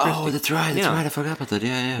it? Oh, that's right. That's right. I forgot about that.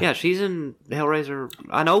 Yeah. Yeah, she's in Hellraiser.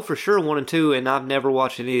 I know for sure 1 and 2, and I've never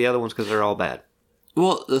watched any of the other ones because they're all bad.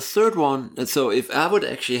 Well, the third one. So if I would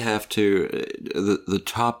actually have to, the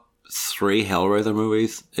top 3 Hellraiser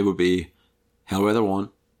movies, it would be Hellraiser 1,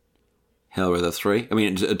 Hellraiser 3. I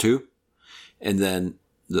mean 2, and then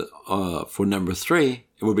for number 3,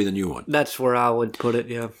 it would be the new one. That's where I would put it.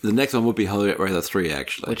 Yeah. The next one would be Hellraiser 3,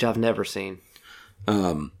 actually, Which I've never seen.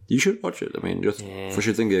 You should watch it. I mean, just for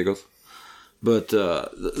shits and giggles. But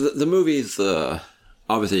the movies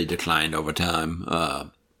obviously declined over time,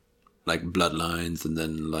 like Bloodlines, and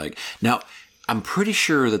then like now I'm pretty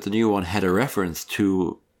sure that the new one had a reference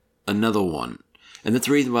to another one, and that's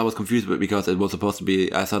the reason why I was confused. But because it was supposed to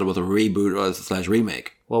be, I thought it was a reboot or /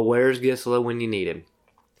 remake. Well, where's Gisela when you need him?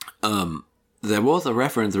 There was a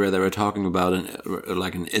reference where they were talking about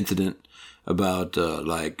an incident about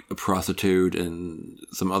like a prostitute and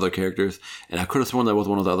some other characters, and I could have sworn that was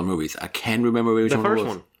one of the other movies. I can't remember which one it was. The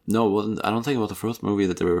first one? No, it wasn't. I don't think it was the first movie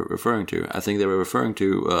that they were referring to. I think they were referring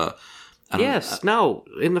to. No,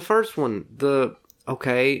 in the first one,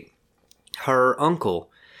 her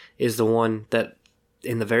uncle is the one that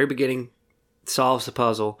in the very beginning solves the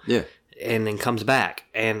puzzle. Yeah. And then comes back,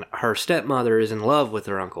 and her stepmother is in love with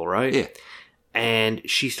her uncle, right? Yeah. And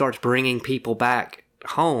she starts bringing people back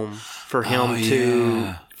home for him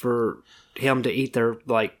to eat their,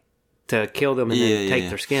 like, to kill them and then take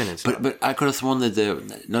their skin and stuff. But I could have sworn that they're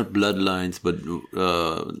not Bloodlines, but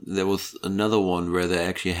there was another one where they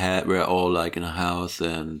actually were all like in a house,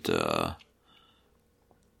 and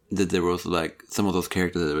that there was like some of those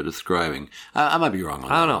characters that they were describing. I might be wrong on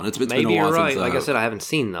that. I don't know. It's Maybe been a while you're right. since like I said, I haven't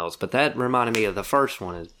seen those, but that reminded me of the first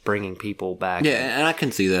one, is bringing people back. Yeah, and I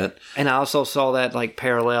can see that. And I also saw that like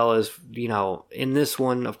parallel as, you know, in this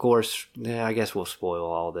one, of course, I guess we'll spoil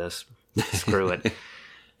all this. Screw it.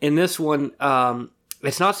 In this one,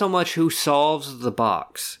 it's not so much who solves the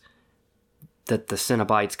box that the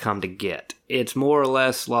Cenobites come to get. It's more or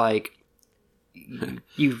less like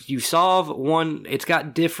you solve one. It's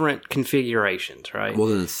got different configurations, right? More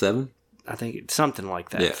than 7? I think it's something like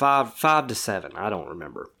that. Yeah. 5 to 7. I don't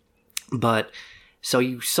remember. But so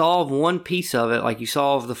you solve one piece of it, like you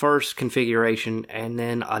solve the first configuration, and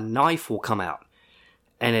then a knife will come out.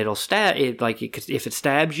 And it'll stab it. Like if it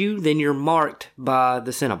stabs you, then you're marked by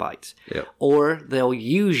the Cenobites. Yep. Or they'll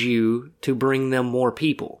use you to bring them more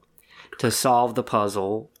people to solve the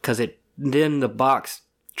puzzle, because then the box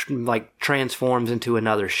like transforms into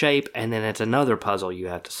another shape, and then it's another puzzle you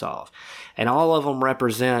have to solve. And all of them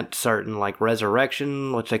represent certain, like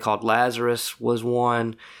resurrection, which they called Lazarus was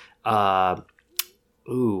one. What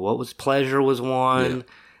was Pleasure was one.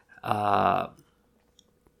 Yeah.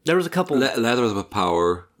 There was a couple. Lazarus with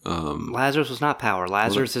power. Lazarus was not power.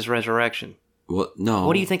 Lazarus is resurrection. What? No.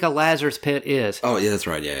 What do you think a Lazarus pit is? Oh, yeah, that's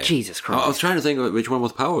right. Yeah. Jesus Christ. I was trying to think of which one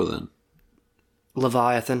was power then.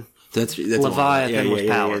 Leviathan. That's Leviathan was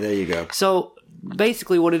power. Yeah, there you go. So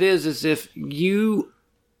basically, what it is if you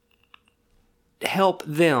help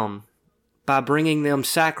them by bringing them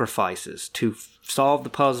sacrifices to solve the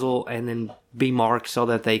puzzle and then be marked so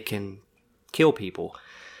that they can kill people.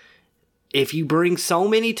 If you bring so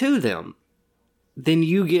many to them, then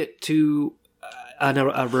you get to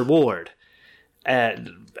a reward.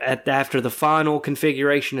 After the final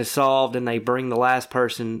configuration is solved and they bring the last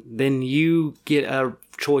person, then you get a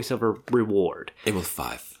choice of a reward. It was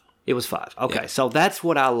 5. It was 5. Okay, yeah. So that's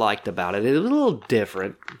what I liked about it. It was a little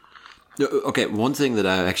different. Okay, one thing that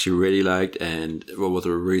I actually really liked, and what was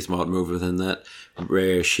a really smart move within that,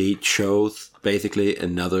 where she chose basically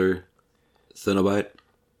another Cenobite.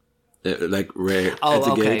 Like rare.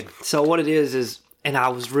 Oh, okay. So what it is, and I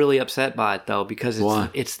was really upset by it though, because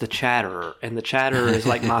it's the Chatterer, and the Chatterer is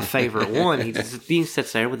like my favorite one. He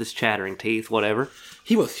sits there with his chattering teeth, whatever.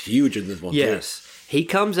 He was huge in this one. Yes, he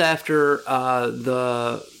comes after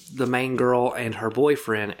the main girl and her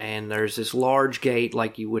boyfriend, and there's this large gate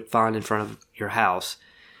like you would find in front of your house,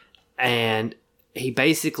 and he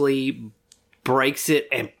basically breaks it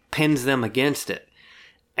and pins them against it,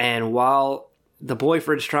 and while the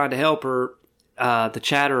boyfriend's trying to help her, the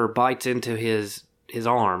Chatterer bites into his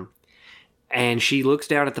arm, and she looks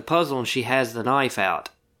down at the puzzle and she has the knife out.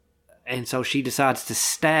 And so she decides to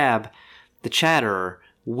stab the Chatterer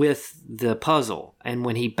with the puzzle. And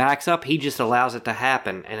when he backs up, he just allows it to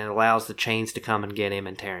happen, and it allows the chains to come and get him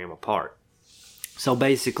and tear him apart. So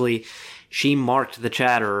basically, she marked the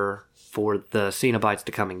Chatterer for the Cenobites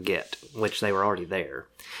to come and get, which they were already there.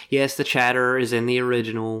 Yes, the Chatterer is in the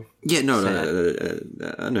original. Yeah, no,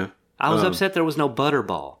 I know. I was upset there was no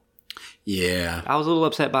Butterball. Yeah. I was a little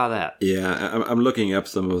upset by that. Yeah, I'm looking up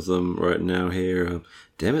some of them right now here.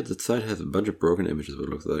 Damn it, the site has a bunch of broken images, what it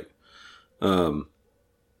looks like.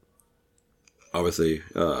 Obviously,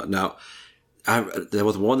 now, there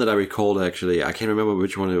was one that I recalled, actually. I can't remember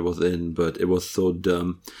which one it was in, but it was so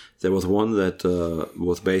dumb. There was one that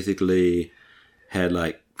was basically had,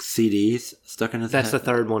 like, CDs stuck in his That's head. the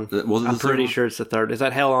third one. I'm pretty sure it's the third. Is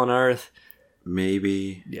that Hell on Earth?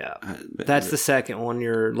 Maybe. Yeah. That's the second one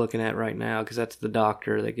you're looking at right now, because that's the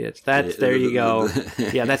doctor that gets... There you go.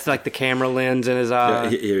 Yeah, that's like the camera lens in his eye.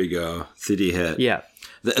 Yeah, here you go. CD head. Yeah.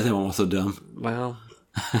 That one was so dumb. Well,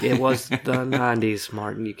 it was the 90s,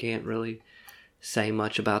 Martin. You can't really say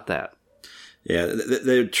much about that. Yeah,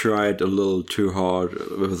 they tried a little too hard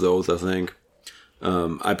with those, I think.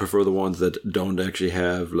 I prefer the ones that don't actually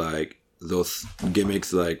have, like, those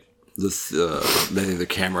gimmicks, like this, maybe the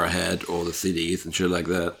camera head or the CDs and shit like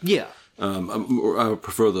that. Yeah. I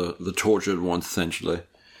prefer the tortured ones, essentially.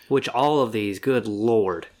 Which all of these, good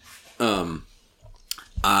lord.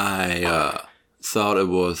 I thought it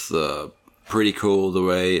was pretty cool the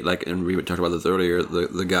way, like, and we talked about this earlier,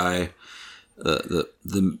 the guy,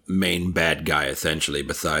 the main bad guy, essentially,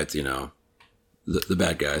 besides, you know, the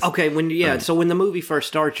bad guys. Okay, so when the movie first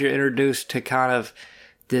starts, you're introduced to kind of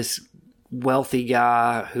this wealthy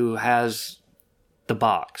guy who has the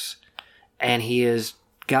box, and he has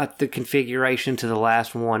got the configuration to the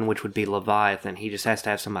last one, which would be Leviathan. He just has to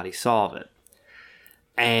have somebody solve it.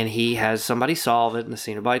 And he has somebody solve it, and the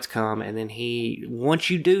Cenobites come, and then once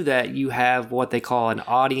you do that, you have what they call an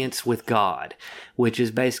audience with God, which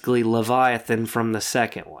is basically Leviathan from the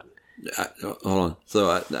second one. Hold on. So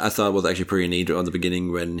I thought it was actually pretty neat on the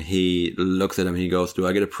beginning when he looks at him and he goes, "Do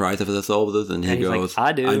I get a prize if I solve this?" And he goes, like,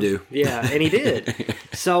 I do. Yeah, and he did.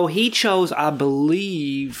 So he chose, I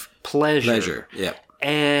believe, pleasure. Pleasure, yeah.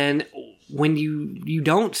 And when you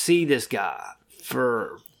don't see this guy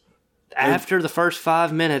after the first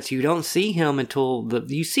 5 minutes, you don't see him until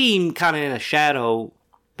you see him kind of in a shadow,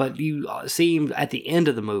 but you see him at the end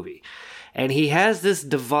of the movie. And he has this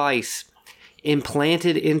device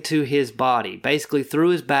implanted into his body, basically through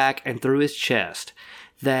his back and through his chest,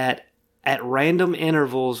 that at random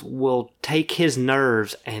intervals will take his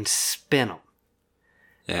nerves and spin them.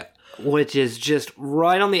 Yeah. Which is just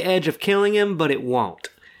right on the edge of killing him, but it won't.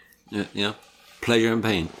 Yeah. Pleasure and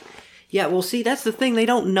pain. Yeah, well, see, that's the thing. They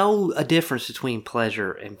don't know a difference between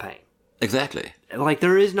pleasure and pain. Exactly. Like,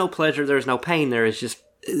 there is no pleasure, there's no pain. There is just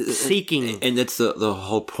seeking. And that's the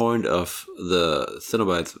whole point of the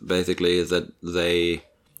Cenobites, basically, is that they...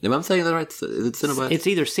 Am I saying that right? Is it Cenobites? It's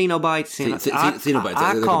either Cenobites... Cenobites.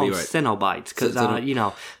 I call them right. Cenobites, because,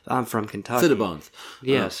 I'm from Kentucky. Cinnabons.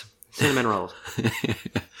 Yes. Cinnamon rolls.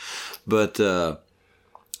 But the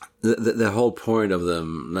whole point of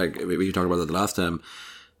them, like we talked about that last time,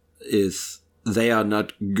 is they are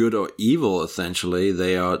not good or evil, essentially.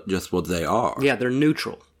 They are just what they are. Yeah, they're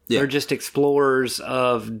neutral. Yeah. They're just explorers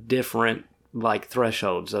of different, like,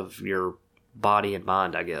 thresholds of your body and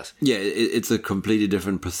mind, I guess. Yeah, it's a completely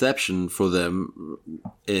different perception for them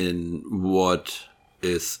in what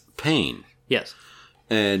is pain. Yes.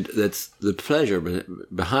 And that's the pleasure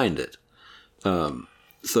behind it.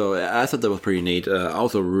 So I thought that was pretty neat. I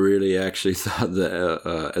also really actually thought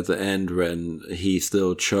that at the end when he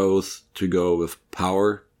still chose to go with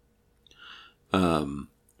power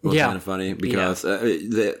was kind of funny because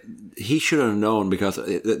he should have known, because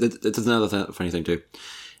it's another funny thing too.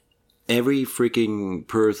 Every freaking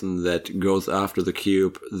person that goes after the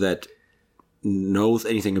cube that knows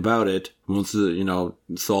anything about it wants to,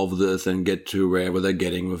 solve this and get to wherever they're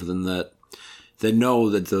getting within that. They know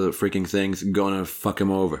that the freaking thing's gonna fuck him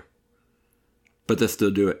over. But they still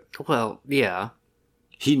do it. Well, yeah.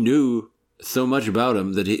 He knew so much about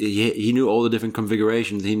him that he knew all the different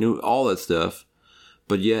configurations. He knew all that stuff.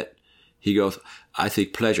 But yet, he goes, I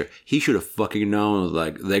seek pleasure. He should have fucking known,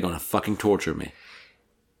 like, they're gonna fucking torture me.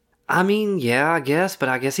 I mean, yeah, I guess. But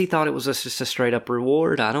I guess he thought it was just a straight up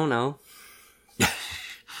reward. I don't know.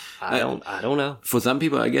 I don't know. For some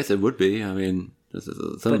people, I guess it would be. I mean...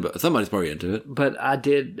 somebody's probably into it. But I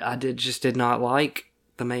did not like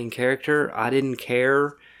the main character. I didn't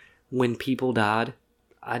care when people died.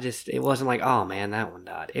 It wasn't like, oh man, that one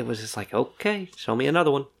died. It was just like, okay, show me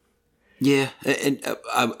another one. Yeah, and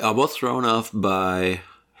I was thrown off by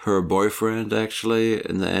her boyfriend, actually,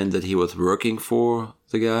 in the end, that he was working for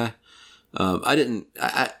the guy.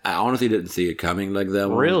 I honestly didn't see it coming like that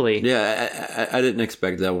one. Really? Yeah, I didn't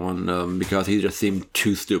expect that one, because he just seemed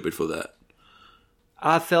too stupid for that.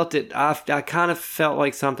 I felt it. I kind of felt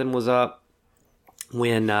like something was up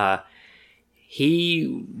when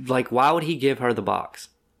he, like, why would he give her the box?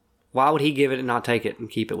 Why would he give it and not take it and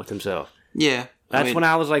keep it with himself? Yeah. That's when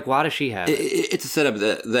I was like, why does she have it? It's a setup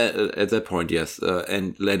that at that point, yes.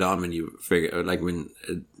 And later on when you figure, like when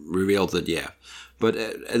it reveals it, yeah. But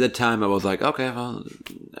at that time I was like, okay, well,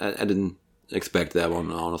 I didn't expect that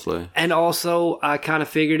one, honestly. And also, I kind of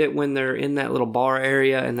figured it when they're in that little bar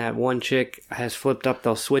area and that one chick has flipped up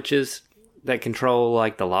those switches that control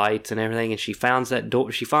like the lights and everything, and she finds that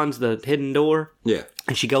door. She finds the hidden door. Yeah.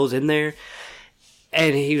 And she goes in there,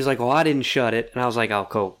 and he was like, "Well, I didn't shut it," and I was like, "Oh,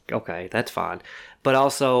 cool, okay, that's fine." But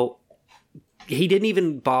also, he didn't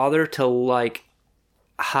even bother to like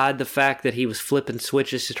hide the fact that he was flipping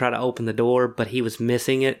switches to try to open the door, but he was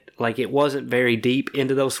missing it. Like, it wasn't very deep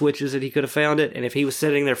into those switches that he could have found it, and if he was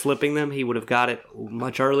sitting there flipping them, he would have got it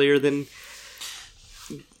much earlier than...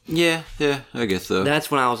 Yeah, I guess so.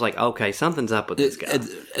 That's when I was like, okay, something's up with this guy.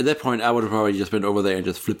 At that point, I would have probably just been over there and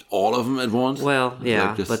just flipped all of them at once. Well,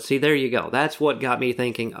 yeah, like but see, there you go. That's what got me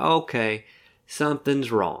thinking, okay,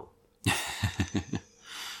 something's wrong.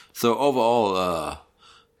 So overall,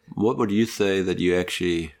 what would you say that you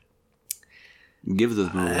actually give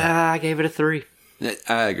this movie? I gave it a 3.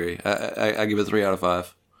 I agree. I give it 3 out of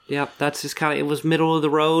 5. Yep, that's just kind of, it was middle of the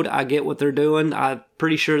road. I get what they're doing. I'm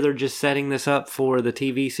pretty sure they're just setting this up for the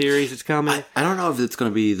TV series that's coming. I don't know if it's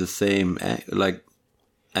going to be the same, like,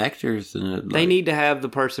 actors in it. Like... They need to have the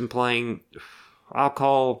person playing, I'll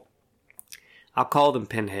call them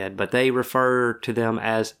Pinhead, but they refer to them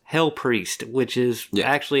as Hell Priest, which is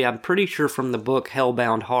actually, I'm pretty sure from the book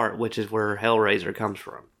Hellbound Heart, which is where Hellraiser comes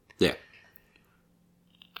from. Yeah.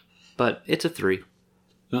 But it's a 3.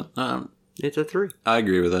 It's a 3. I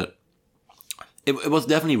agree with that. It was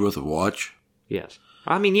definitely worth a watch. Yes.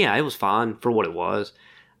 I mean, yeah, it was fine for what it was.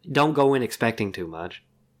 Don't go in expecting too much.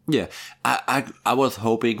 Yeah. I was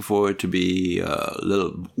hoping for it to be a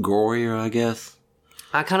little gorier, I guess.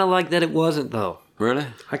 I kind of like that it wasn't, though. Really?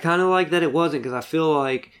 I kind of like that it wasn't, because I feel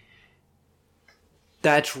like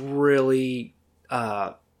that's really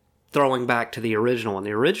throwing back to the original one.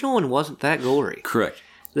 The original one wasn't that gory. Correct.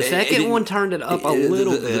 The second one turned it up a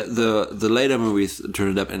little bit. The later movies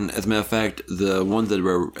turned it up, and as a matter of fact, the ones that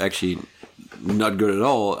were actually not good at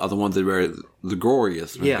all are the ones that were the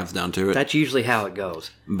goriest when it comes down to it. That's usually how it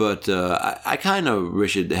goes. But I kind of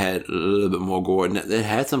wish it had a little bit more gore. And it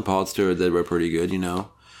had some parts to it that were pretty good, you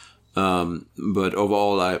know. But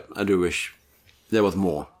overall, I do wish there was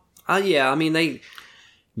more. Yeah, I mean, they...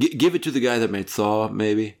 Give it to the guy that made Saw,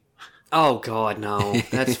 maybe. Oh, God, no.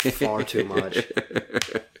 That's far too much.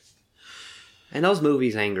 And those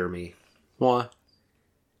movies anger me. Why?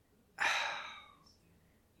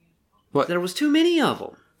 What? There was too many of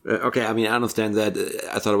them. Okay, I mean, I understand that.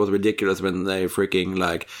 I thought it was ridiculous when they freaking,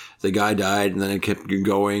 like, the guy died and then it kept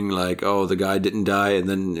going, like, oh, the guy didn't die and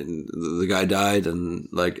then the guy died and,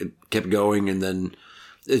 like, it kept going and then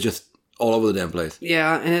it's just all over the damn place.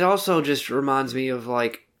 Yeah, and it also just reminds me of,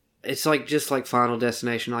 like, it's like just like Final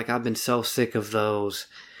Destination. Like, I've been so sick of those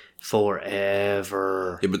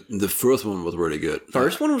forever. Yeah, but the first one was really good.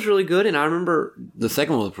 First one was really good, and I remember the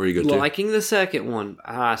second one was pretty good too. Liking the second one.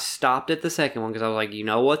 I stopped at the second one because I was like, you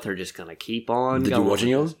know what? They're just gonna keep on. Did going. You watch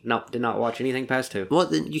any of them? No, did not watch anything past 2. Well,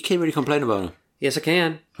 then you can't really complain about them. Yes, I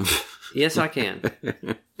can. Yes, I can.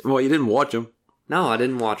 Well, you didn't watch them. No, I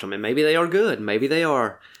didn't watch them, and maybe they are good. Maybe they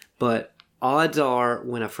are, but odds are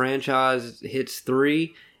when a franchise hits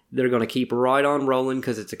 3. They're going to keep right on rolling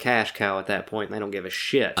because it's a cash cow at that point and they don't give a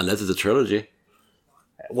shit. Unless it's a trilogy.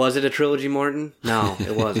 Was it a trilogy, Martin? No,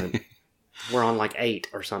 it wasn't. We're on like 8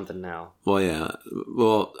 or something now. Well, yeah.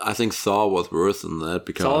 Well, I think Saw was worse than that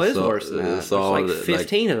because Saw is worse than that. Saw, there's like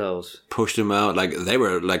 15 of those. Pushed them out. Like, they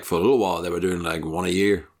were, like, for a little while, they were doing, like, 1 a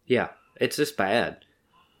year. Yeah. It's just bad.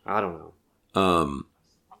 I don't know.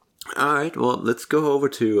 All right, well, let's go over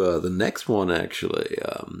to the next one, actually.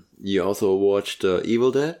 You also watched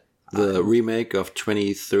Evil Dead, the remake of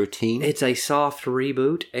 2013. It's a soft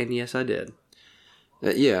reboot, and yes, I did.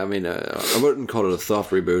 Yeah, I mean, I wouldn't call it a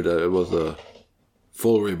soft reboot. It was a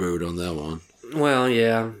full reboot on that one. Well,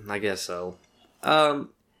 yeah, I guess so.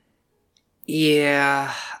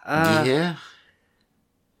 Yeah. Yeah?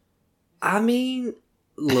 I mean,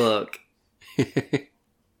 look,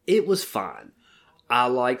 it was fine. I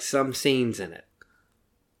liked some scenes in it.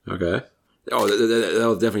 Okay. Oh, that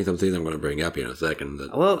was definitely something I'm going to bring up here in a second.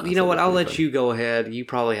 Well, you know what? I'll let you go ahead. You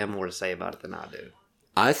probably have more to say about it than I do.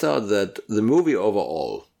 I thought that the movie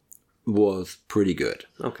overall was pretty good.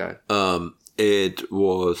 Okay. It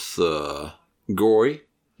was gory.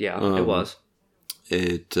 Yeah, it was.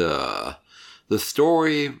 The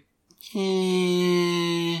story,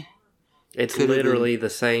 It's Could've literally the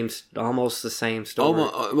same, almost the same story.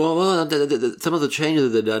 Some of the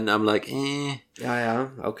changes they've done, I'm like, Yeah,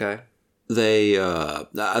 okay.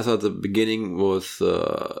 I thought the beginning was,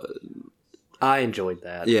 I enjoyed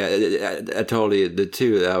that. yeah, I totally did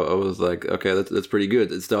too. I was like, okay, that's pretty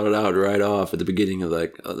good. It started out right off at the beginning of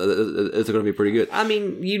like, it's going to be pretty good. I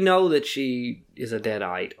mean, you know that she is a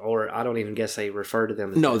deadite, or I don't even guess they refer to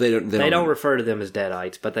them as No, they don't. They don't refer to them as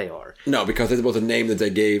deadites, but they are. No, because it was a name that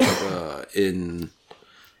they gave in,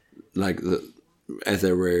 like, as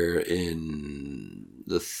they were in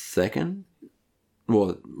the second,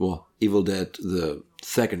 well, Evil Dead, the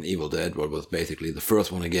second Evil Dead, what was basically the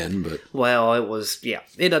first one again, but... Well, it was, yeah,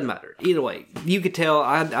 it doesn't matter. Either way, you could tell,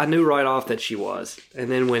 I knew right off that she was. And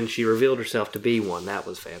then when she revealed herself to be one, that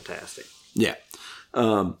was fantastic. Yeah.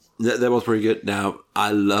 That was pretty good. Now,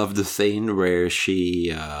 I love the scene where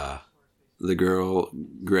she, the girl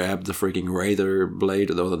grabbed the freaking razor blade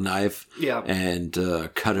or the knife and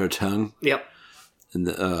cut her tongue. Yep. And,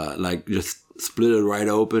 like, just split it right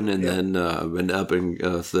open and then went up and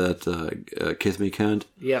said, kiss me, cunt.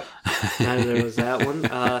 Yep. And there was that one.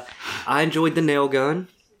 I enjoyed the nail gun.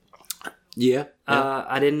 Yeah.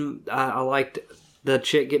 I liked the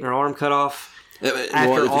chick getting her arm cut off.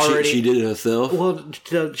 After she did it herself? Well,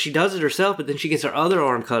 she does it herself, but then she gets her other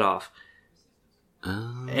arm cut off.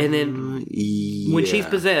 And then when she's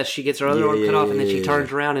possessed, she gets her other arm cut off, and then she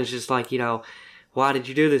turns around and is just like, why did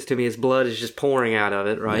you do this to me? His blood is just pouring out of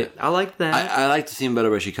it, right? Yeah. I like that. I like the scene better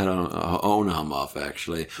where she cut her own arm off,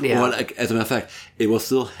 actually. Yeah. Well, as a matter of fact, it was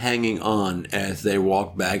still hanging on as they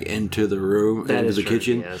walked back into the room, into the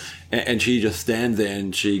kitchen. Yes. And she just stands there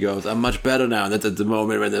and she goes, I'm much better now. And that's at the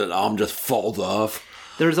moment when the arm just falls off.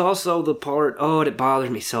 There's also the part, it bothers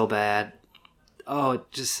me so bad. Oh, it's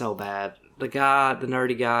just so bad. The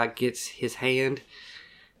nerdy guy, gets his hand,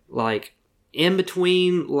 like, in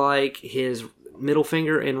between, like, his middle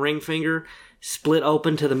finger and ring finger split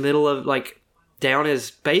open to the middle of, like,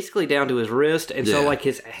 basically down to his wrist, and so, like,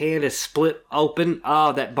 his hand is split open.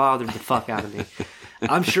 Oh, that bothered the fuck out of me.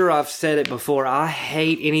 I'm sure I've said it before. I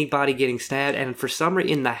hate anybody getting stabbed, and for some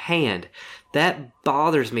reason, in the hand, that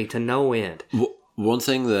bothers me to no end. One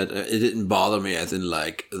thing that it didn't bother me as in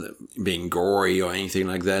like being gory or anything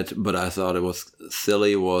like that, but I thought it was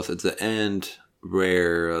silly was at the end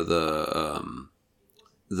where the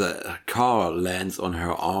car lands on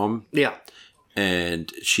her arm. Yeah.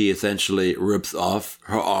 And she essentially rips off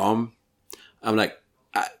her arm. I'm like,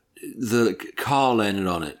 the car landed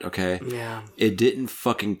on it, okay? Yeah. It didn't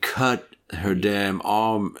fucking cut her damn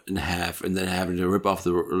arm in half and then having to rip off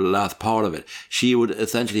the last part of it. She would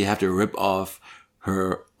essentially have to rip off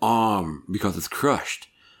her arm because it's crushed.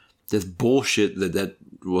 This bullshit that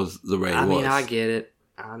was the way it was. I mean, I get it.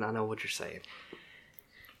 I know what you're saying.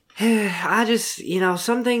 I just,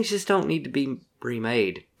 some things just don't need to be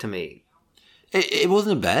remade to me. It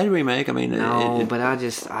wasn't a bad remake. I mean, no, but I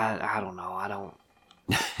don't know. I don't.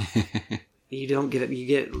 You don't get it. You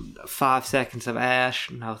get 5 seconds of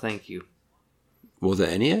Ash. No, thank you. Was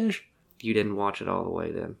there any Ash? You didn't watch it all the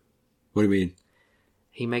way then. What do you mean?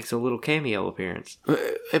 He makes a little cameo appearance.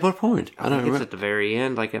 At what point? I don't remember. It's at the very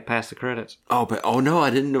end, like past the credits. Oh no, I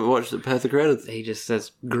didn't watch past the credits. He just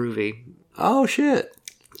says groovy. Oh shit!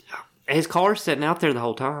 His car's sitting out there the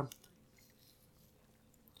whole time.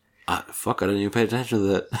 Fuck! I didn't even pay attention to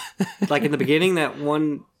that. Like in the beginning, that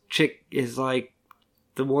one chick is like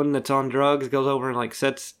the one that's on drugs goes over and like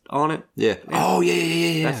sits on it. Yeah. Oh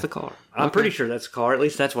yeah. That's the car. I'm pretty sure that's the car. At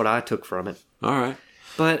least that's what I took from it. All right.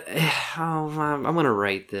 But I'm gonna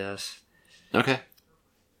rate this. Okay.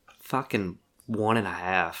 Fucking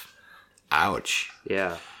 1.5. Ouch.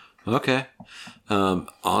 Yeah. Okay.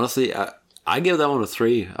 Honestly, I give that one a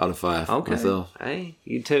 3 out of 5. Okay. Myself. Hey,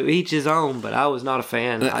 you two each his own, but I was not a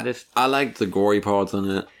fan. I liked the gory parts in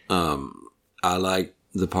it. I liked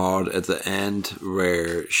the part at the end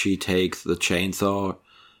where she takes the chainsaw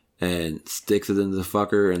and sticks it in the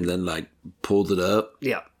fucker and then like pulls it up.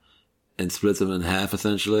 Yeah. And splits him in half,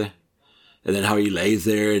 essentially. And then how he lays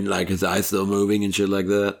there and, like, his eyes still moving and shit like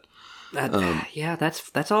that. Yeah,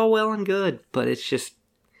 that's all well and good. But it's just...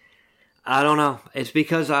 I don't know. It's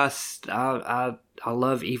because I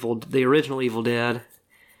love the original Evil Dead.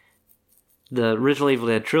 The original Evil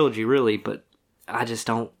Dead trilogy, really. But I just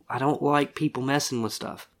don't... I don't like people messing with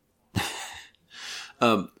stuff.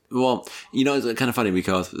 Well, it's kind of funny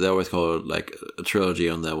because they always call it like a trilogy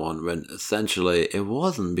on that one, when essentially it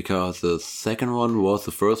wasn't, because the second one was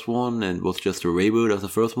the first one and was just a reboot of the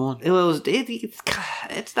first one.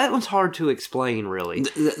 It's that one's hard to explain, really.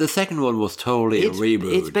 The second one was totally a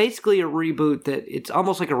reboot. It's basically a reboot that it's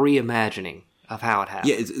almost like a reimagining of how it happened.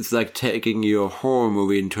 Yeah, it's like taking your horror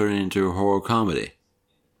movie and turning it into a horror comedy.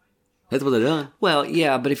 That's what they're doing. Well,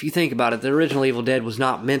 yeah, but if you think about it, the original Evil Dead was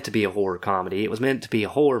not meant to be a horror comedy. It was meant to be a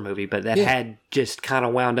horror movie, but that had just kind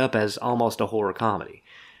of wound up as almost a horror comedy.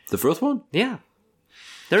 The first one? Yeah.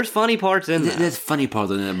 There's funny parts in that. There's funny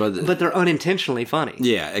parts in it, but they're unintentionally funny.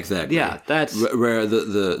 Yeah, exactly. Yeah, that's... Where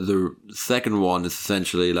the second one is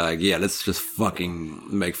essentially like, yeah, let's just fucking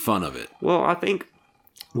make fun of it. Well, I think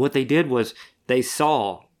what they did was they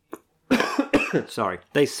saw... Sorry.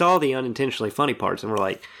 They saw the unintentionally funny parts and were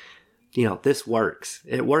like, this works.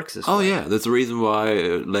 It works this way. Oh, yeah. That's the reason why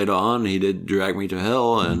later on he did Drag Me to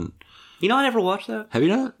Hell. And I never watched that. Have you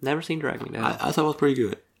not? Never seen Drag Me to Hell. I thought it was pretty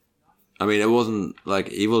good. I mean, it wasn't like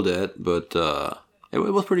Evil Dead, but it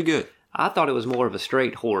was pretty good. I thought it was more of a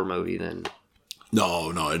straight horror movie than... No,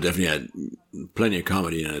 it definitely had plenty of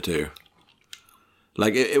comedy in it, too.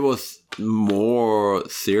 Like, it was more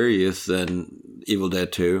serious than Evil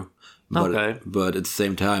Dead 2. But at the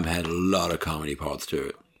same time, had a lot of comedy parts to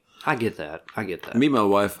it. I get that. Me and my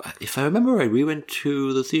wife, if I remember right, we went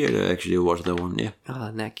to the theater actually to watch that one, yeah. Oh,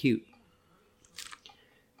 isn't that cute?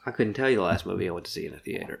 I couldn't tell you the last movie I went to see in a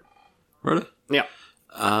theater. Really? Yeah.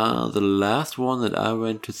 The last one that I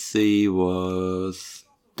went to see was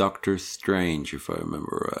Doctor Strange, if I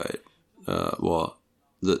remember right.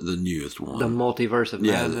 The newest one. The Multiverse of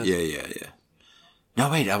Madness. Yeah.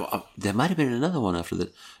 No, wait, there might have been another one after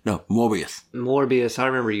that. No, Morbius. Morbius, I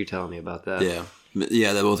remember you telling me about that. Yeah.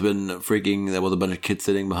 Yeah, there was a bunch of kids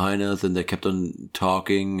sitting behind us and they kept on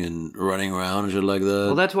talking and running around and shit like that.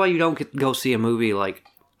 Well, that's why you don't go see a movie like...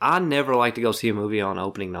 I never like to go see a movie on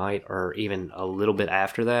opening night or even a little bit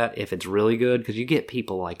after that if it's really good because you get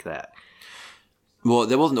people like that. Well,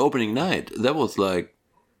 there wasn't opening night. That was like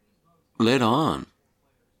later on.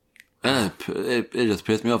 And it just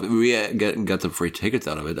pissed me off. We got some free tickets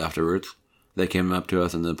out of it afterwards. They came up to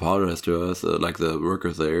us and apologized to us, like the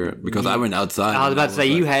workers there, because I went outside. I was about to say,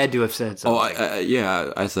 you had to have said something.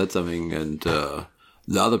 Oh, I said something, and the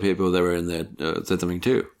other people that were in there said something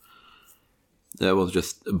too. That was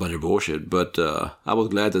just a bunch of bullshit, but I was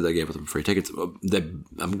glad that they gave us some free tickets.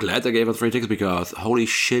 I'm glad they gave us free tickets because holy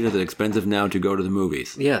shit, is it expensive now to go to the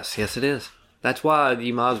movies. Yes, it is. That's why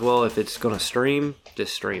you might as well, if it's going to stream,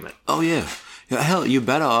 just stream it. Oh, yeah. Hell, you're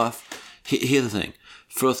better off. Here's the thing.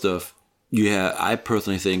 First off, I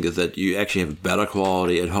personally think is that you actually have better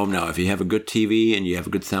quality at home now. If you have a good TV and you have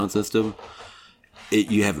a good sound system,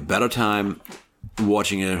 you have a better time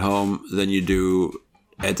watching it at home than you do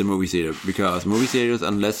at the movie theater. Because movie theaters,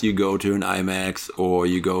 unless you go to an IMAX or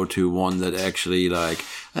you go to one that actually like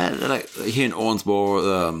here in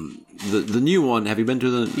Owensboro, the new one. Have you been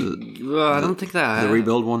to the I don't think that. The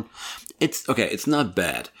rebuild one. It's okay. It's not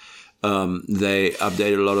bad. They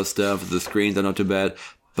updated a lot of stuff. The screens are not too bad.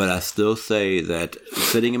 But I still say that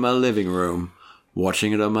sitting in my living room,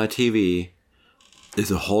 watching it on my TV, is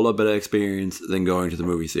a whole lot better experience than going to the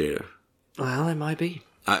movie theater. Well, it might be.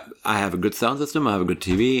 I have a good sound system, I have a good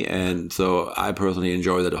TV, and so I personally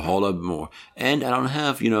enjoy that a whole lot more. And I don't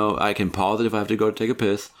have, I can pause it if I have to go take a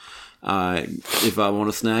piss. If I want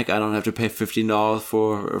a snack, I don't have to pay $15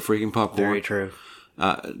 for a freaking popcorn. Very true.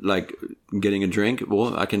 Like getting a drink,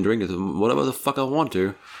 well, I can drink it whatever the fuck I want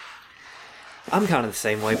to. I'm kind of the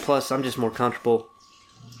same way. Plus, I'm just more comfortable.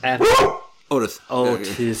 Otis.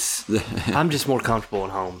 I'm just more comfortable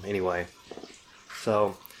at home anyway.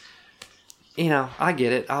 So, I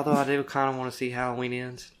get it. Although I do kind of want to see Halloween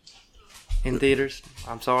Ends in theaters.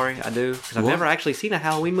 I'm sorry, I do. Because I've never actually seen a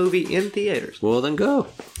Halloween movie in theaters. Well, then go.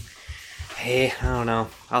 Hey, I don't know.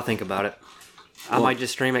 I'll think about it. I might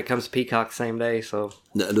just stream it. Comes to Peacock the same day, so...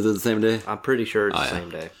 Is it the same day? I'm pretty sure it's the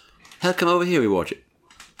same day. Hell, come over here, we watch it.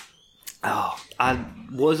 Oh, I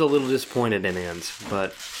was a little disappointed in Ends,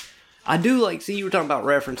 but I do you were talking about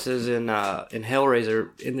references in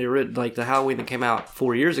Hellraiser, in the Halloween that came out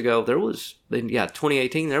 4 years ago, there was,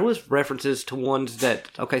 2018, there was references to ones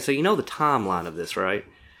that, okay, so you know the timeline of this, right?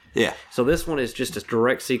 Yeah. So this one is just a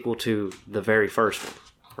direct sequel to the very first one,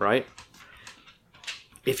 right?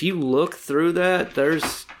 If you look through that,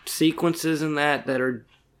 there's sequences in that are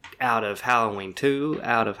out of Halloween 2,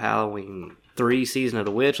 out of Halloween 3, Season of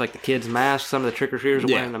the Witch, like the kid's mask. Some of the trick-or-treaters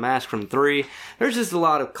are wearing the mask from 3. There's just a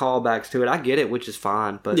lot of callbacks to it. I get it, which is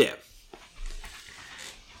fine, but... Yeah.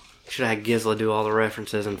 Should have had Gisela do all the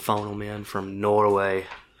references and phone them in from Norway.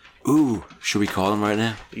 Ooh, should we call him right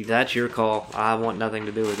now? That's your call. I want nothing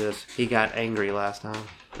to do with this. He got angry last time.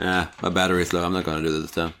 My battery's low. I'm not going to do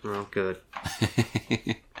this time. Oh, good.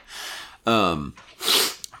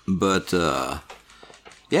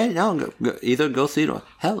 Either go see it or...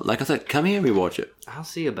 Hell, like I said, come here and we watch it. I'll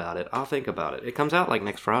see about it. I'll think about it. It comes out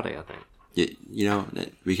next Friday, I think. You know,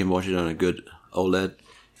 we can watch it on a good OLED.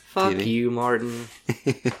 Fuck TV. you, Martin.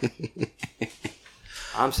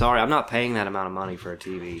 I'm sorry. I'm not paying that amount of money for a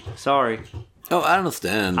TV. Sorry. Oh, I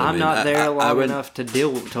understand. I'm not there long went, enough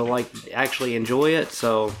to like actually enjoy it.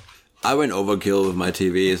 So I went overkill with my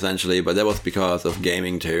TV essentially, but that was because of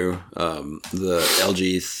gaming too. The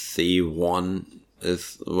LG C1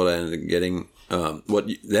 is what I ended up getting.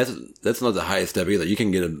 That's not the highest step either. You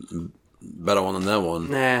can get a better one than that one.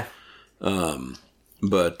 nah.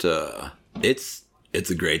 But it's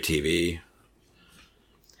a great TV.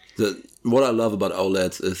 What I love about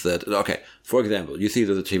OLEDs is that, okay, for example, you see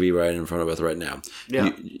the TV right in front of us right now.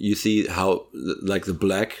 Yeah. You see how, like, the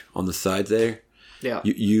black on the side there? Yeah.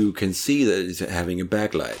 You can see that it's having a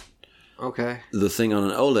backlight. Okay. The thing on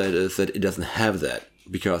an OLED is that it doesn't have that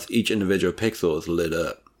because each individual pixel is lit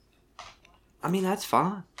up. I mean, that's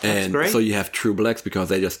fine. That's And great. so you have true blacks because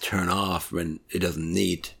they just turn off when it doesn't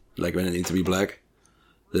need, like when it needs to be black.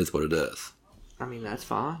 That's what it does. I mean, that's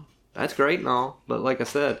fine. That's great and all. But like I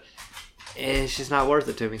said, it's just not worth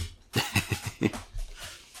it to me.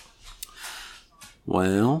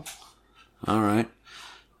 Well, all right.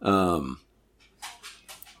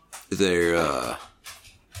 Is there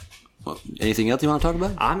anything else you want to talk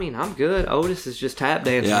about? I mean, I'm good. Otis is just tap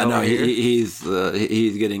dancing Yeah, I know over here.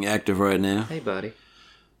 he's getting active right now. Hey, buddy.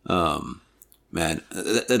 Man,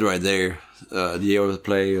 that right there. Do you ever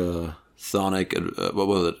play Sonic? What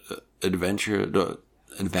was it?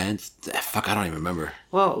 Advanced? Fuck, I don't even remember.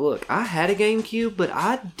 Well, look, I had a GameCube, but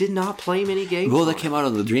I did not play many games. Well, on that it. came out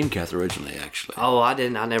on the Dreamcast originally, actually. Oh, I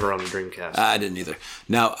didn't. I never owned a Dreamcast. I didn't either.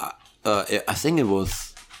 Now, I think it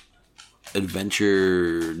was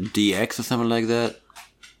Adventure DX or something like that.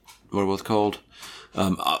 What it was called.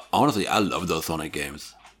 Honestly, I love those Sonic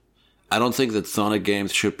games. I don't think that Sonic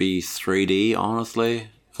games should be 3D, honestly.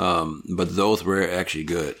 But those were actually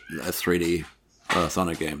good as 3D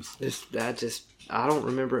Sonic games. I don't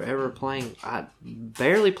remember ever playing. I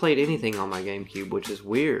barely played anything on my GameCube, which is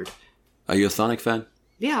weird. Are you a Sonic fan?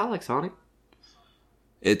 Yeah, I like Sonic.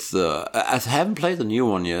 It's I haven't played the new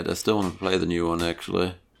one yet. I still want to play the new one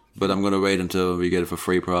actually, but I'm gonna wait until we get it for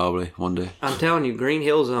free probably one day. I'm telling you, Green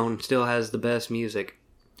Hill Zone still has the best music.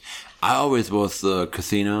 I always was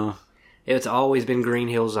Casino. It's always been Green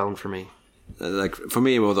Hill Zone for me. Like for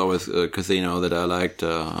me, it was always Casino that I liked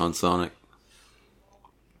on Sonic.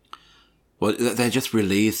 Well, they just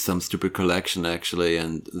released some stupid collection actually,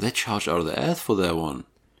 and they charged out of the ass for that one.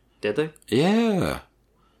 Did they? Yeah,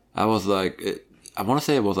 I was like, I want to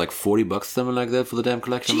say it was like $40, something like that, for the damn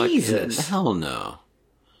collection. Jesus. Like, hell no.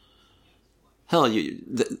 Hell,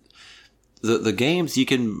 the games you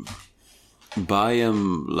can buy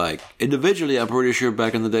them like individually. I'm pretty sure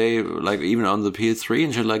back in the day, like even on the PS3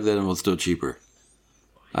 and shit like that, it was still cheaper.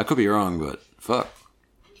 I could be wrong, but fuck.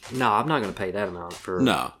 No, I'm not going to pay that amount for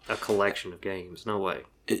No. a collection of games. No way.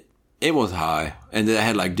 It was high, and they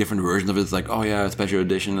had like different versions of it. It's like, oh yeah, special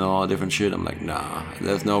edition and all different shit. I'm like, nah,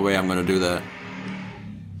 there's no way I'm gonna do that.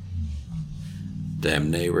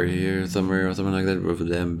 Damn neighbor here somewhere or something like that with a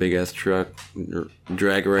damn big ass truck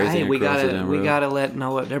drag racing Hey, we across the damn road. gotta let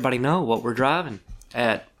everybody know what we're driving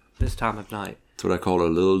at this time of night. That's what I call a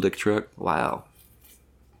little dick truck. Wow.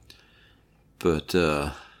 But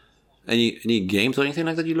any games or anything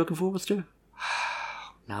like that you're looking forward to?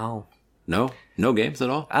 No. No games at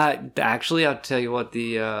all. Actually, I'll tell you what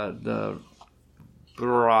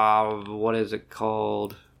what is it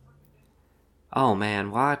called? Oh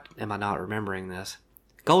man, why am I not remembering this?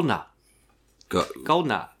 GoldenEye.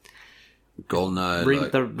 GoldenEye.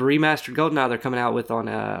 GoldenEye. The remastered GoldenEye they're coming out with on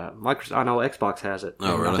Microsoft. I know Xbox has it.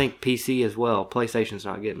 Oh, And really? I think PC as well. PlayStation's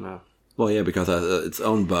not getting a. Well, yeah, because it's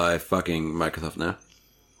owned by fucking Microsoft now.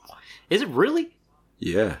 Is it really?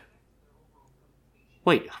 Yeah.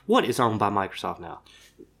 Wait, what is owned by Microsoft now?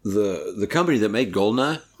 The company that made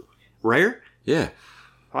GoldenEye. Rare? Yeah.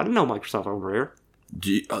 I didn't know Microsoft owned Rare.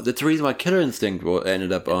 That's the reason why Killer Instinct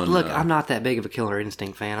ended up on. Look, I'm not that big of a Killer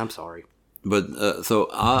Instinct fan. I'm sorry. But so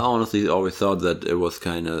I honestly always thought that it was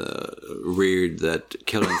kind of weird that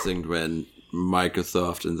Killer Instinct went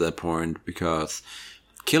Microsoft at that point, because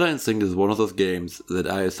Killer Instinct is one of those games that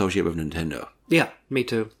I associate with Nintendo. Yeah, me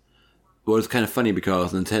too. Well, it's kind of funny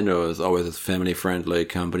because Nintendo is always a family-friendly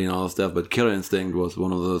company and all that stuff, but Killer Instinct was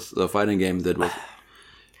one of those fighting games that was...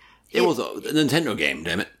 It was a Nintendo game,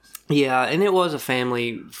 damn it. Yeah, and it was a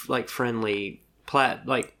family friendly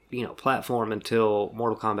platform until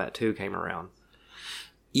Mortal Kombat 2 came around.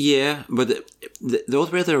 Yeah, but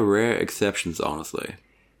those were the rare exceptions, honestly.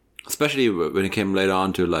 Especially when it came later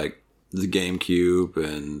on to like the GameCube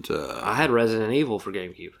and... I had Resident Evil for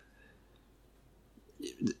GameCube.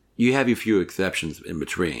 You have your few exceptions in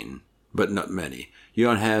between. but not many. You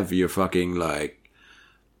don't have your fucking like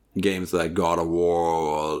games like God of War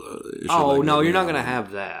or shit Oh like no, that, you're you not know. gonna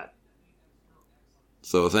have that.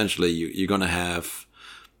 So essentially, you're gonna have.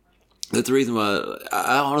 That's the reason why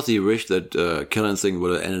I honestly wish that Killer Instinct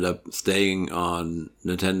would have ended up staying on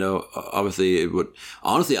Nintendo. Obviously, it would.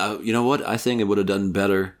 Honestly, you know what? I think it would have done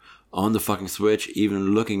better on the fucking Switch,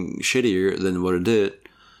 even looking shittier than what it did.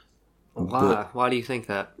 Why? Why do you think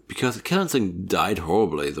that? Because Killer Instinct died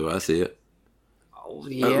horribly, the way I see it. Oh,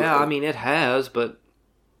 yeah, I mean it has, but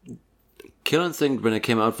Killer Instinct, when it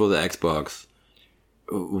came out for the Xbox,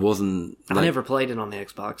 wasn't. I never played it on the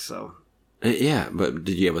Xbox, so Yeah, but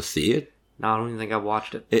did you ever see it? no, I don't even think I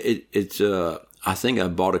watched it. It's I think I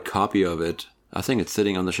bought a copy of it. I think it's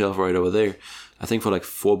sitting on the shelf right over there. I think for like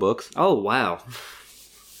 $4. Oh wow,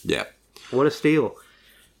 Yeah. what a steal!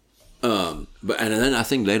 But and then I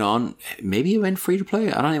think later on, maybe it went free to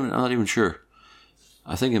play. I'm not even sure.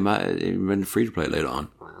 I think it went free to play later on.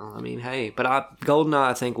 Well, I mean, hey, but GoldenEye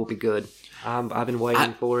I think will be good. I've been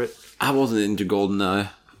waiting for it. I wasn't into GoldenEye.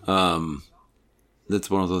 That's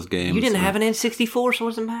one of those games. You didn't have an N64, so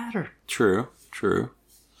what does it matter? True.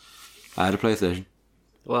 I had a PlayStation.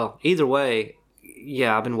 Well, either way,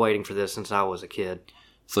 yeah, I've been waiting for this since I was a kid.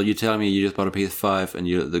 So you telling me you just bought a PS5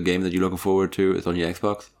 and the game that you're looking forward to is on your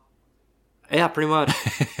Xbox? Yeah, pretty much.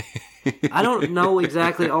 I don't know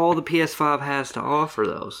exactly all the PS5 has to offer,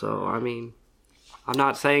 though. So, I mean, I'm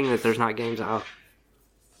not saying that there's not games I'm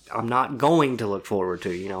not going to look forward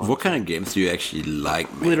to, you know. What kind of games do you actually like,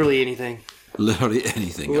 man? Literally anything. Literally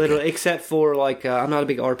anything. Literally, except for, like, I'm not a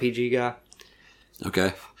big RPG guy.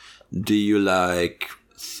 Okay. Do you like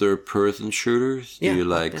third-person shooters? Do Yeah, you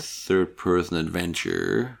like yeah. third-person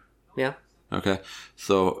adventure? Yeah. Okay.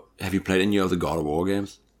 So, have you played any of the God of War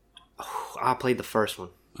games? I played the first one.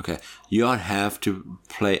 Okay. You don't have to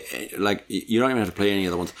play, like, you don't even have to play any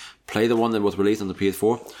other ones. Play the one that was released on the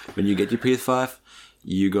PS4. When you get your PS5,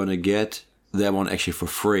 you're gonna get that one actually for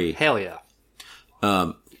free. Hell yeah.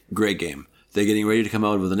 Great game. They're getting ready to come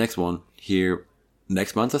out with the next one here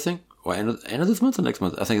next month, I think. Or end of this month or next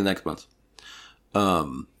month? I think the next month.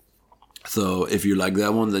 So if you like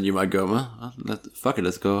that one, then you might go, well, fuck it,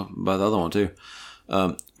 let's go buy the other one too.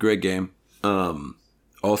 Great game.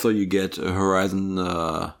 Also, you get Horizon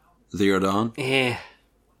Zero Dawn. Yeah.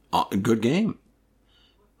 Good game.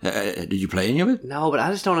 Did you play any of it? No, but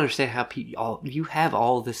I just don't understand how you have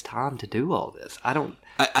all this time to do all this. I don't.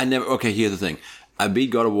 I never. Okay, here's the thing. I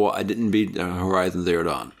beat God of War. I didn't beat Horizon Zero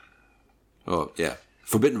Dawn. Oh yeah,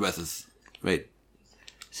 Forbidden West is. Wait.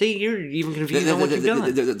 See, you're even confused on what you've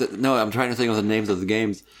done. No, I'm trying to think of the names of the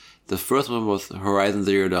games. The first one was Horizon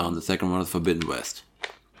Zero Dawn. The second one was Forbidden West.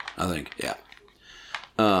 I think. Yeah.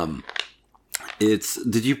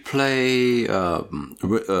 Did you play on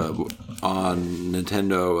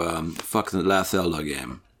Nintendo fucking the last Zelda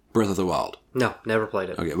game, Breath of the Wild? No, never played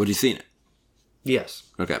it. Okay, but you seen it? Yes.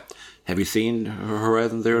 Okay. Have you seen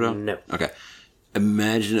Horizon Zero Dawn? No. Okay.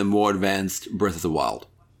 Imagine a more advanced Breath of the Wild.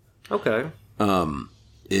 Okay.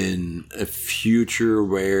 In a future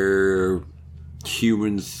where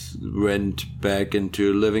humans went back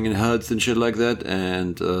into living in huts and shit like that,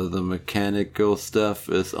 and the mechanical stuff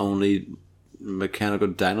is only mechanical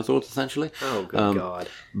dinosaurs, essentially. Oh, good God.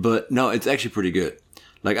 But no, it's actually pretty good.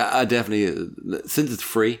 Like, I definitely, since it's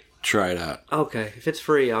free, try it out. Okay, if it's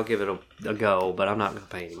free, I'll give it a go, but I'm not going to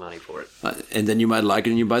pay any money for it. And then you might like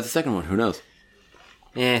it and you buy the second one. Who knows?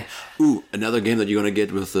 Yeah. Ooh, another game that you're going to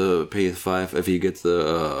get with the PS5 if you get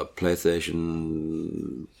the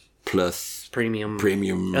PlayStation Plus Premium.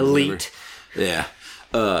 Elite. Whatever.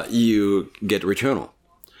 Yeah. You get Returnal.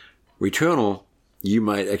 Returnal, you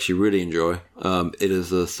might actually really enjoy. It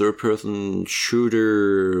is a third-person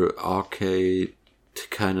shooter, arcade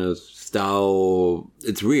kind of style.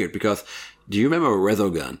 It's weird because, do you remember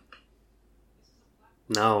Resogun?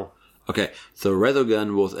 No. Okay, so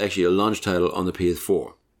Resogun was actually a launch title on the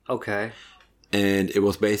PS4. Okay. And it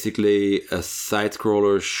was basically a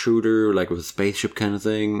side-scroller shooter, like with a spaceship kind of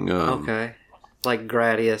thing. Okay. Like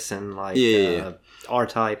Gradius and like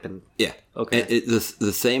R-Type and... Yeah. Okay. And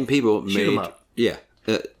the same people Shoot 'em made... up. Yeah.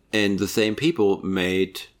 And the same people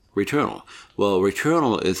made Returnal. Well,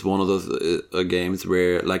 Returnal is one of those games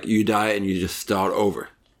where, like, you die and you just start over.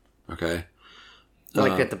 Okay?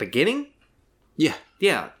 Like at the beginning? Yeah.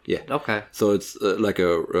 Yeah. Yeah. Okay. So it's like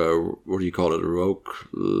what do you call it? A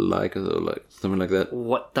rogue-like, or like something like that.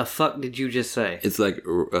 What the fuck did you just say? It's like,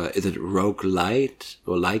 is it roguelite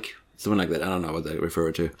or like? Something like that. I don't know what they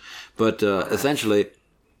refer to. But essentially,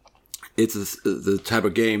 it's the type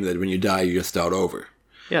of game that when you die, you just start over.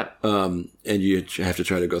 Yeah. And you have to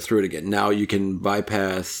try to go through it again. Now you can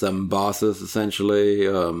bypass some bosses, essentially.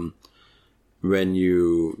 when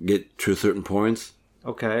you get to certain points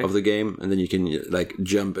Okay. of the game, and then you can like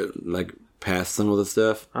jump like past some of the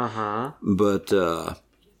stuff. Uh-huh. But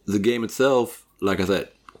the game itself, like I said,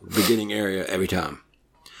 beginning area every time,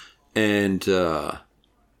 and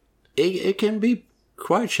it can be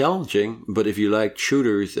quite challenging. But if you like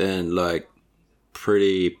shooters and like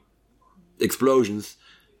pretty explosions,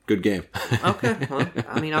 good game. Okay. Well,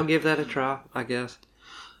 I mean, I'll give that a try, I guess.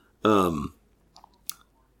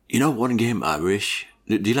 You know, one game I wish.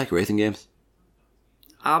 Do you like racing games?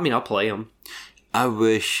 I mean, I'll play them. I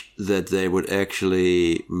wish that they would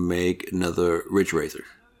actually make another Ridge Racer.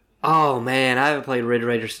 Oh, man, I haven't played Ridge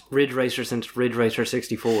Racer since Ridge Racer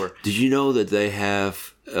 64. Did you know that they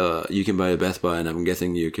have, you can buy a Best Buy, and I'm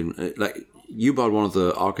guessing you can, like, you bought one of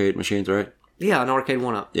the arcade machines, right? Yeah, an arcade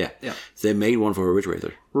 1-up. Yeah. Yeah. They made one for a Ridge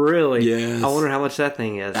Racer. Really? Yes. I wonder how much that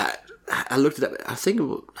thing is. I looked it up. I think it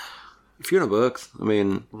was a few $100. I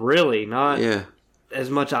mean, Really? Not yeah.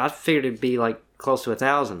 as much. I figured it'd be like close to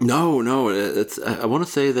 1,000. No, it's. I want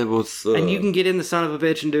to say that was. And you can get in the son of a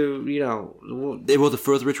bitch and do, you know. It was the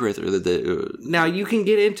first Ridge Racer that they. Now you can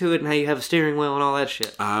get into it and how you have a steering wheel and all that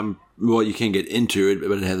shit. Well, you can't get into it,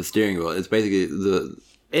 but it has a steering wheel. It's basically the.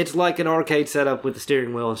 It's like an arcade setup with the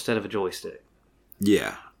steering wheel instead of a joystick.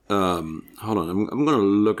 Yeah. Hold on. I'm gonna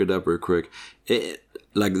look it up real quick. It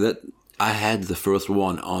like that. I had the first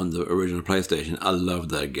one on the original PlayStation. I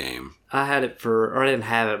loved that game. I had it or I didn't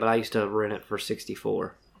have it, but I used to rent it for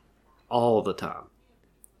 64 all the time.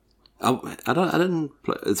 I didn't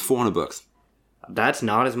play. It's $400, That's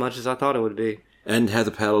not as much as I thought it would be. and had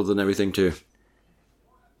the pedals and everything too.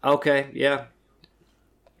 Okay, yeah.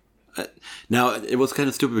 Now it was kind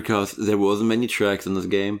of stupid because there wasn't many tracks in this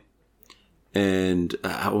game, and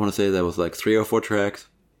I want to say there was like 3 or 4 tracks.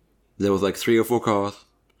 There was like 3 or 4 cars.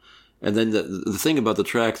 And then the thing about the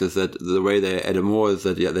tracks is that the way they added more is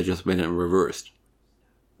that they just made it reversed.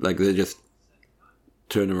 Like they just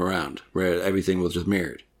turned them around, where everything was just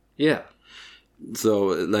mirrored. Yeah. So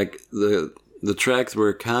like the tracks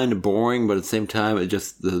were kind of boring, but at the same time, it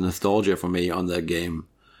just the nostalgia for me on that game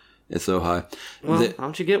is so high. Well, why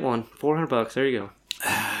don't you get one? $400. There you go.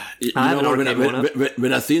 I have an arcade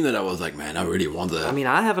when I seen that, I was like, man, I really want that. I mean,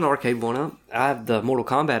 I have an arcade 1-up. I have the Mortal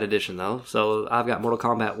Kombat edition, though. So I've got Mortal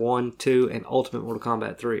Kombat 1, 2, and Ultimate Mortal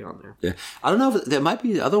Kombat 3 on there. Yeah. I don't know if there might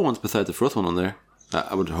be other ones besides the first one on there.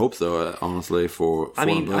 I would hope so, honestly, for I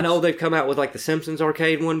mean, I know they've come out with like the Simpsons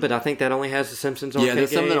arcade one, but I think that only has the Simpsons arcade. Yeah,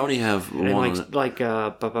 there's some game. that only have and one. like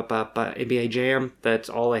NBA Jam, that's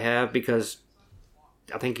all they have because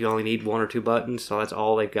I think you only need 1 or 2 buttons, so that's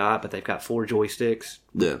all they've got. But they've got 4 joysticks,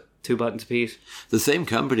 Yeah. 2 buttons apiece. The same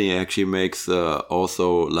company actually makes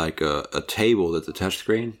also like a table that's a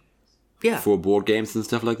touchscreen Yeah. for board games and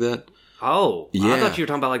stuff like that. Oh, Yeah. I thought you were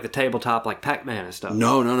talking about like the tabletop, like Pac-Man and stuff.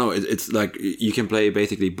 No. It's like you can play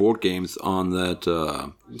basically board games on that.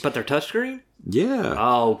 But they're touchscreen? Yeah.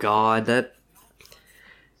 Oh, God.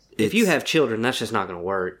 If you have children, that's just not going to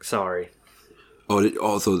work. Sorry.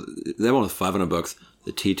 Also, that one was $500.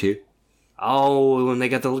 The T2. Oh, when they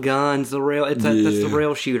got the guns, the rail. That's the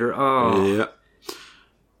rail shooter. Oh. Yeah.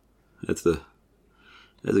 That's a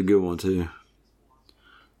good one too.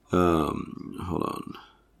 Hold on.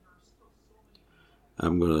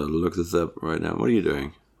 I'm gonna look this up right now. What are you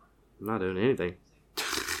doing? I'm not doing anything.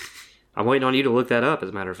 I'm waiting on you to look that up, as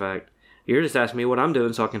a matter of fact. You're just asking me what I'm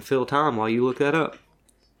doing so I can fill time while you look that up.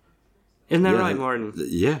 Isn't that right, Martin?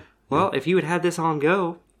 Yeah. Well, if you had this on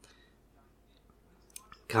go.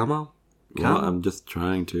 Come on. Well, I'm just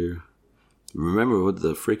trying to remember what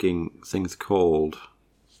the freaking thing's called.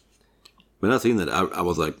 When I seen that, I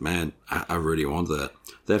was like, man, I really want that.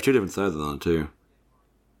 They have 2 different sizes on it too.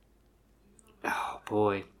 Oh,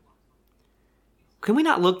 boy. Can we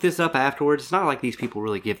not look this up afterwards? It's not like these people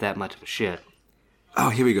really give that much of a shit.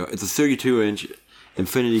 Oh, here we go. It's a 32-inch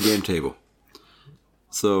Infinity game table.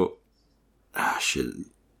 So, shit.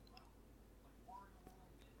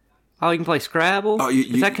 Oh, you can play Scrabble? Oh,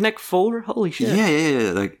 Is that Connect 4? Holy shit.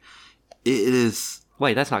 Yeah. Like, it is...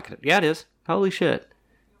 Wait, that's not Connect. Yeah, it is. Holy shit.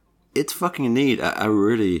 It's fucking neat. I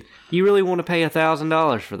really... You really want to pay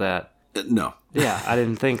 $1,000 for that? No. Yeah, I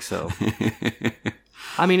didn't think so.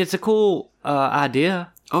 I mean, it's a cool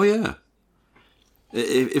idea. Oh, yeah.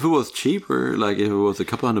 If it was cheaper, like if it was a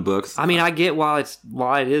couple $100... I mean, I get why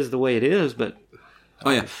it is the way it is, but... Oh,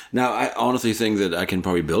 yeah. Now, I honestly think that I can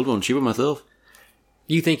probably build one cheaper myself.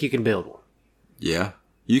 You think you can build one? Yeah.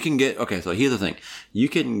 You can get... Okay, so here's the thing. You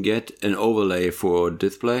can get an overlay for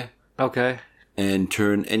display. Okay. And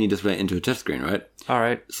turn any display into a touchscreen, right? All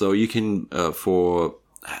right. So you can, for...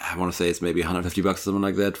 I want to say it's maybe $150 or something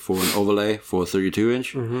like that for an overlay for a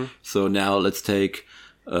 32-inch. Mm-hmm. So now let's take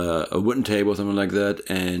a wooden table or something like that,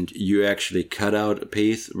 and you actually cut out a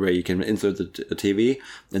piece where you can insert a TV,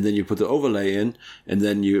 and then you put the overlay in, and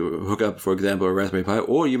then you hook up, for example, a Raspberry Pi,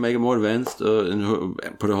 or you make it more advanced and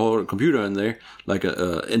put a whole computer in there, like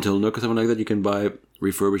a Intel NUC or something like that. You can buy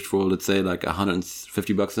refurbished for, let's say, like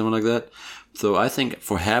 $150, something like that. So I think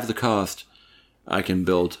for half the cost, I can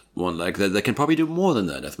build one like that. That can probably do more than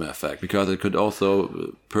that, as a matter of fact, because it could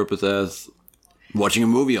also purpose as watching a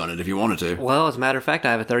movie on it if you wanted to. Well, as a matter of fact,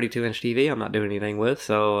 I have a 32-inch TV I'm not doing anything with,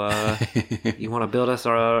 so you want to build us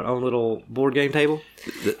our own little board game table?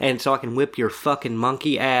 And so I can whip your fucking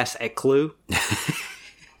monkey ass at Clue?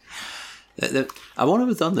 I wonder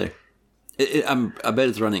if it's on there. I bet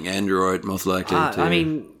it's running Android, most likely, too. I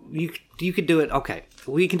mean, you could do it, okay,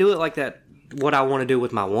 we can do it like that, what I want to do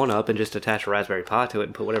with my 1-Up, and just attach a Raspberry Pi to it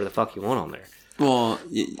and put whatever the fuck you want on there. Well,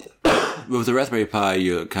 with the Raspberry Pi,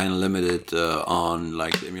 you're kind of limited on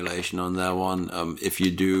like the emulation on that one. If you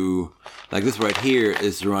do, like this right here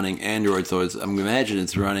is running Android, so I'm imagine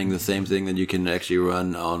it's running the same thing that you can actually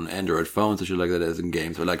run on Android phones or shit like that as in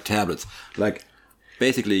games, or like tablets. Like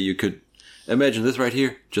basically, you could imagine this right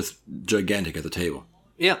here, just gigantic at the table.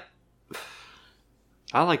 Yeah,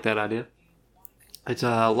 I like that idea. It's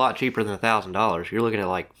a lot cheaper than $1,000. You're looking at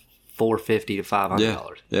like $450 to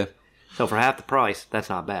 $500. Yeah. So for half the price, that's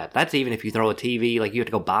not bad. That's even if you throw a TV, like you have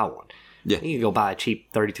to go buy one. Yeah. You can go buy a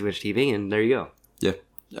cheap 32-inch TV, and there you go. Yeah.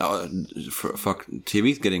 Fuck,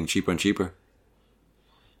 TV's getting cheaper and cheaper.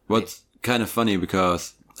 What's kind of funny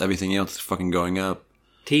because everything else is fucking going up.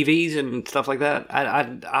 TVs and stuff like that.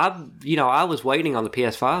 I was waiting on the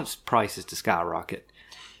PS5's prices to skyrocket.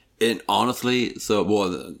 And honestly,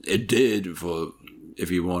 it did for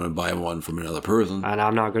if you want to buy one from another person. And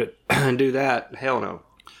I'm not going to do that. Hell no.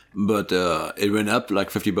 But it went up like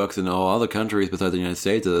 $50 in all other countries besides the United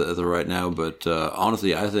States as of right now. But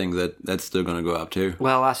honestly, I think that's still going to go up too.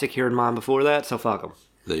 Well, I secured mine before that, so fuck them.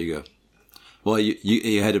 There you go. Well,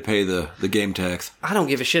 you had to pay the game tax. I don't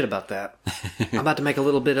give a shit about that. I'm about to make a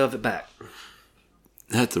little bit of it back.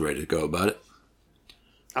 That's the way to go about it.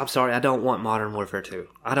 I'm sorry, I don't want Modern Warfare 2.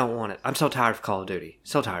 I don't want it. I'm so tired of Call of Duty.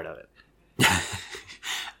 So tired of it.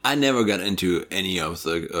 I never got into any of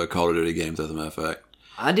the Call of Duty games, as a matter of fact.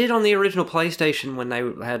 I did on the original PlayStation when they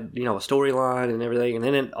had, a storyline and everything, and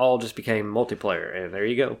then it all just became multiplayer, and there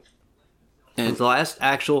you go. And the last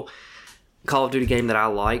actual Call of Duty game that I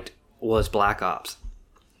liked was Black Ops.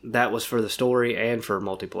 That was for the story and for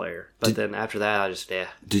multiplayer. But then after that, I just,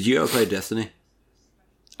 Did you ever play Destiny?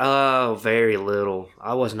 Oh, very little.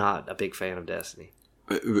 I was not a big fan of Destiny.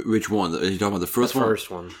 Which one? Are you talking about the first one? The first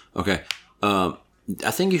one. Okay.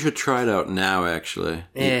 I think you should try it out now, actually.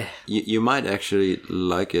 You might actually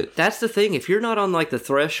like it. That's the thing. If you're not on, like, the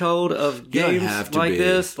threshold of games like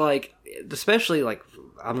this, like, especially, like,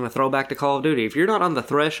 I'm going to throw back to Call of Duty. If you're not on the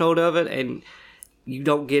threshold of it and you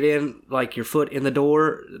don't get in, like, your foot in the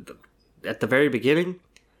door at the very beginning,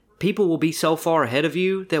 people will be so far ahead of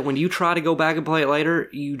you that when you try to go back and play it later,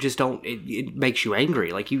 you just don't, it makes you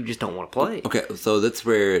angry. Like, you just don't want to play. Okay, so that's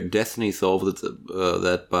where Destiny solves it,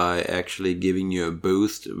 that by actually giving you a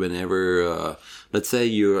boost whenever, let's say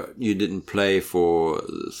you didn't play for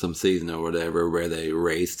some season or whatever where they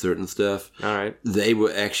raised certain stuff. All right. They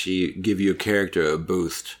will actually give your character a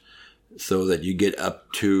boost so that you get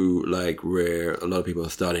up to, like, where a lot of people are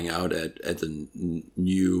starting out at the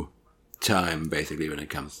new time, basically, when it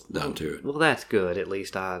comes down to it. Well, that's good, at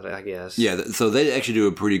least, I guess. Yeah, so they actually do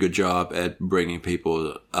a pretty good job at bringing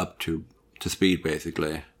people up to speed,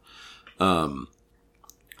 basically. So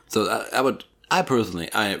I personally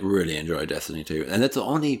really enjoy Destiny 2, and that's the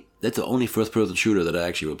only first-person shooter that I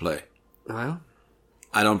actually would play. Well,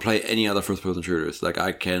 I don't play any other first-person shooters. Like,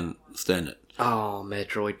 I can't stand it. Oh,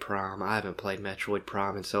 Metroid Prime. I haven't played Metroid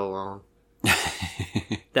Prime in so long.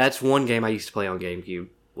 That's one game I used to play on GameCube,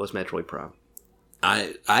 was Metroid Prime.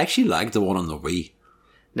 I actually liked the one on the Wii.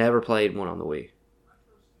 Never played one on the Wii.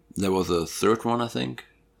 There was a third one, I think.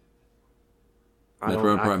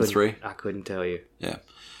 Metroid Prime 3. I couldn't tell you. Yeah.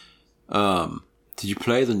 Did you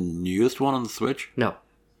play the newest one on the Switch? No.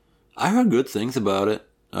 I heard good things about it.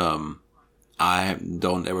 I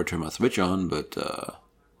don't ever turn my Switch on, but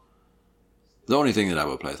the only thing that I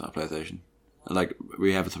will play is my PlayStation. Like,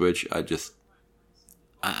 we have a Switch, I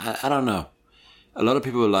don't know. A lot of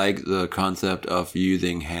people like the concept of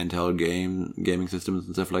using handheld gaming systems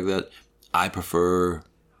and stuff like that. I prefer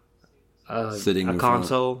sitting a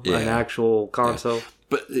console, an actual console. Yeah.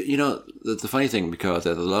 But, that's the funny thing, because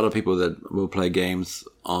there's a lot of people that will play games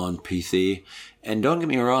on PC. And don't get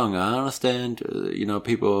me wrong, I understand,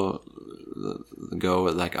 people go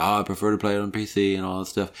like, I prefer to play it on PC and all that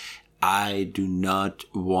stuff. I do not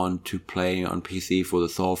want to play on PC for the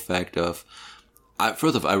sole fact of,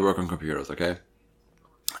 first off, I work on computers, okay?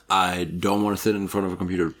 I don't want to sit in front of a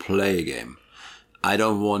computer to play a game. I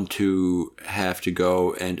don't want to have to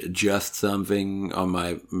go and adjust something on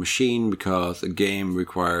my machine because a game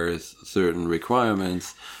requires certain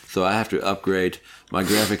requirements. So I have to upgrade my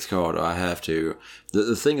graphics card. Or I have to.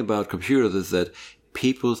 The thing about computers is that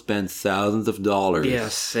people spend thousands of dollars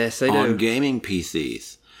Yes, they on do. gaming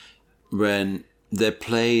PCs when they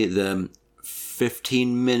play them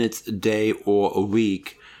 15 minutes a day or a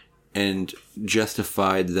week and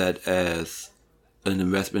justified that as an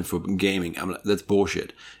investment for gaming. I'm like, that's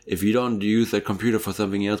bullshit. If you don't use that computer for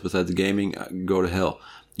something else besides gaming, go to hell.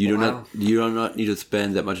 You do not need to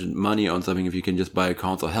spend that much money on something if you can just buy a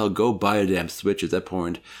console. Hell, go buy a damn Switch at that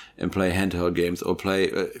point and play handheld games or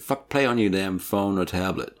play on your damn phone or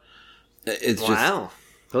tablet. It's just Wow.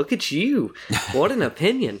 Look at you. What an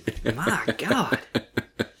opinion. My God.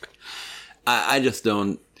 I just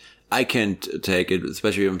don't. I can't take it,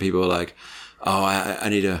 especially when people are like, "Oh, I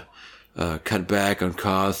need to cut back on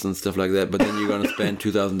costs and stuff like that." But then you're gonna spend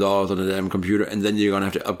 $2,000 on a damn computer, and then you're gonna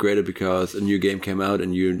have to upgrade it because a new game came out,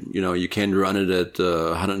 and you can't run it at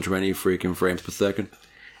 120 freaking frames per second.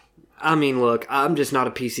 I mean, look, I'm just not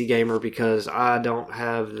a PC gamer because I don't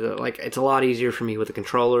have it's a lot easier for me with a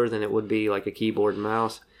controller than it would be like a keyboard and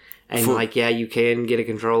mouse. And you can get a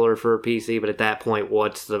controller for a PC, but at that point,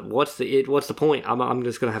 what's the point? I'm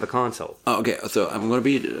just gonna have a console. Oh, okay, so I'm gonna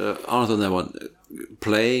be honest on that one.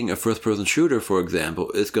 Playing a first-person shooter, for example,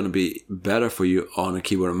 is gonna be better for you on a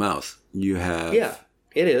keyboard and mouse. You have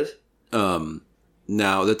It is.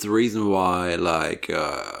 Now that's the reason why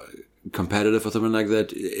competitive or something like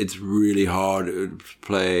that, it's really hard to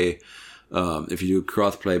play if you do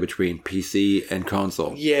cross-play between PC and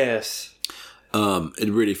console. Yes. It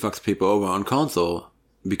really fucks people over on console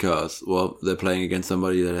because, well, they're playing against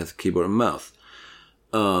somebody that has a keyboard and mouse.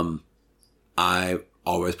 I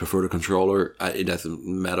always prefer the controller. It doesn't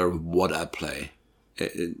matter what I play.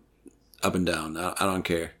 Up and down. I don't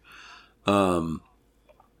care.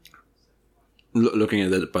 Looking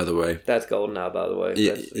at that, by the way. That's GoldenEye, by the way.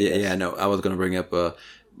 Yeah, no, I was going to bring up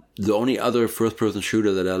the only other first-person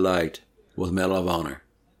shooter that I liked was Medal of Honor.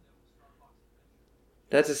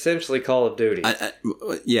 That's essentially Call of Duty.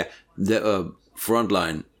 The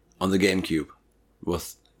Frontline on the GameCube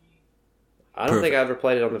was. I don't think I ever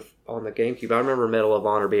played it on the GameCube. I remember Medal of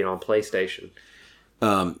Honor being on PlayStation.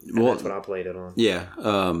 That's what I played it on. Yeah.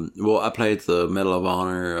 I played the Medal of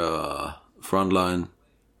Honor Frontline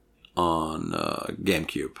on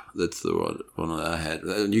GameCube. That's the one that I had.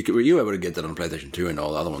 You were able to get that on PlayStation 2 and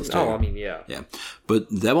all the other ones too. Oh, I mean, yeah. Yeah. But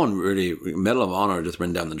that one really, Medal of Honor just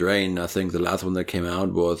went down the drain. I think the last one that came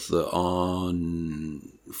out was for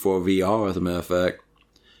VR, as a matter of fact.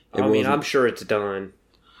 I'm sure it's done.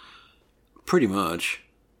 Pretty much.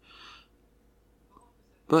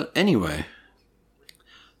 But anyway,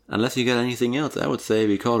 unless you got anything else, I would say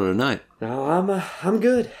we call it a night. No, I'm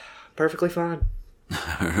good. Perfectly fine.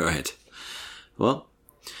 All right. Well,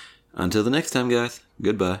 until the next time, guys.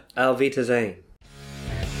 Goodbye. Auf Wiedersehen.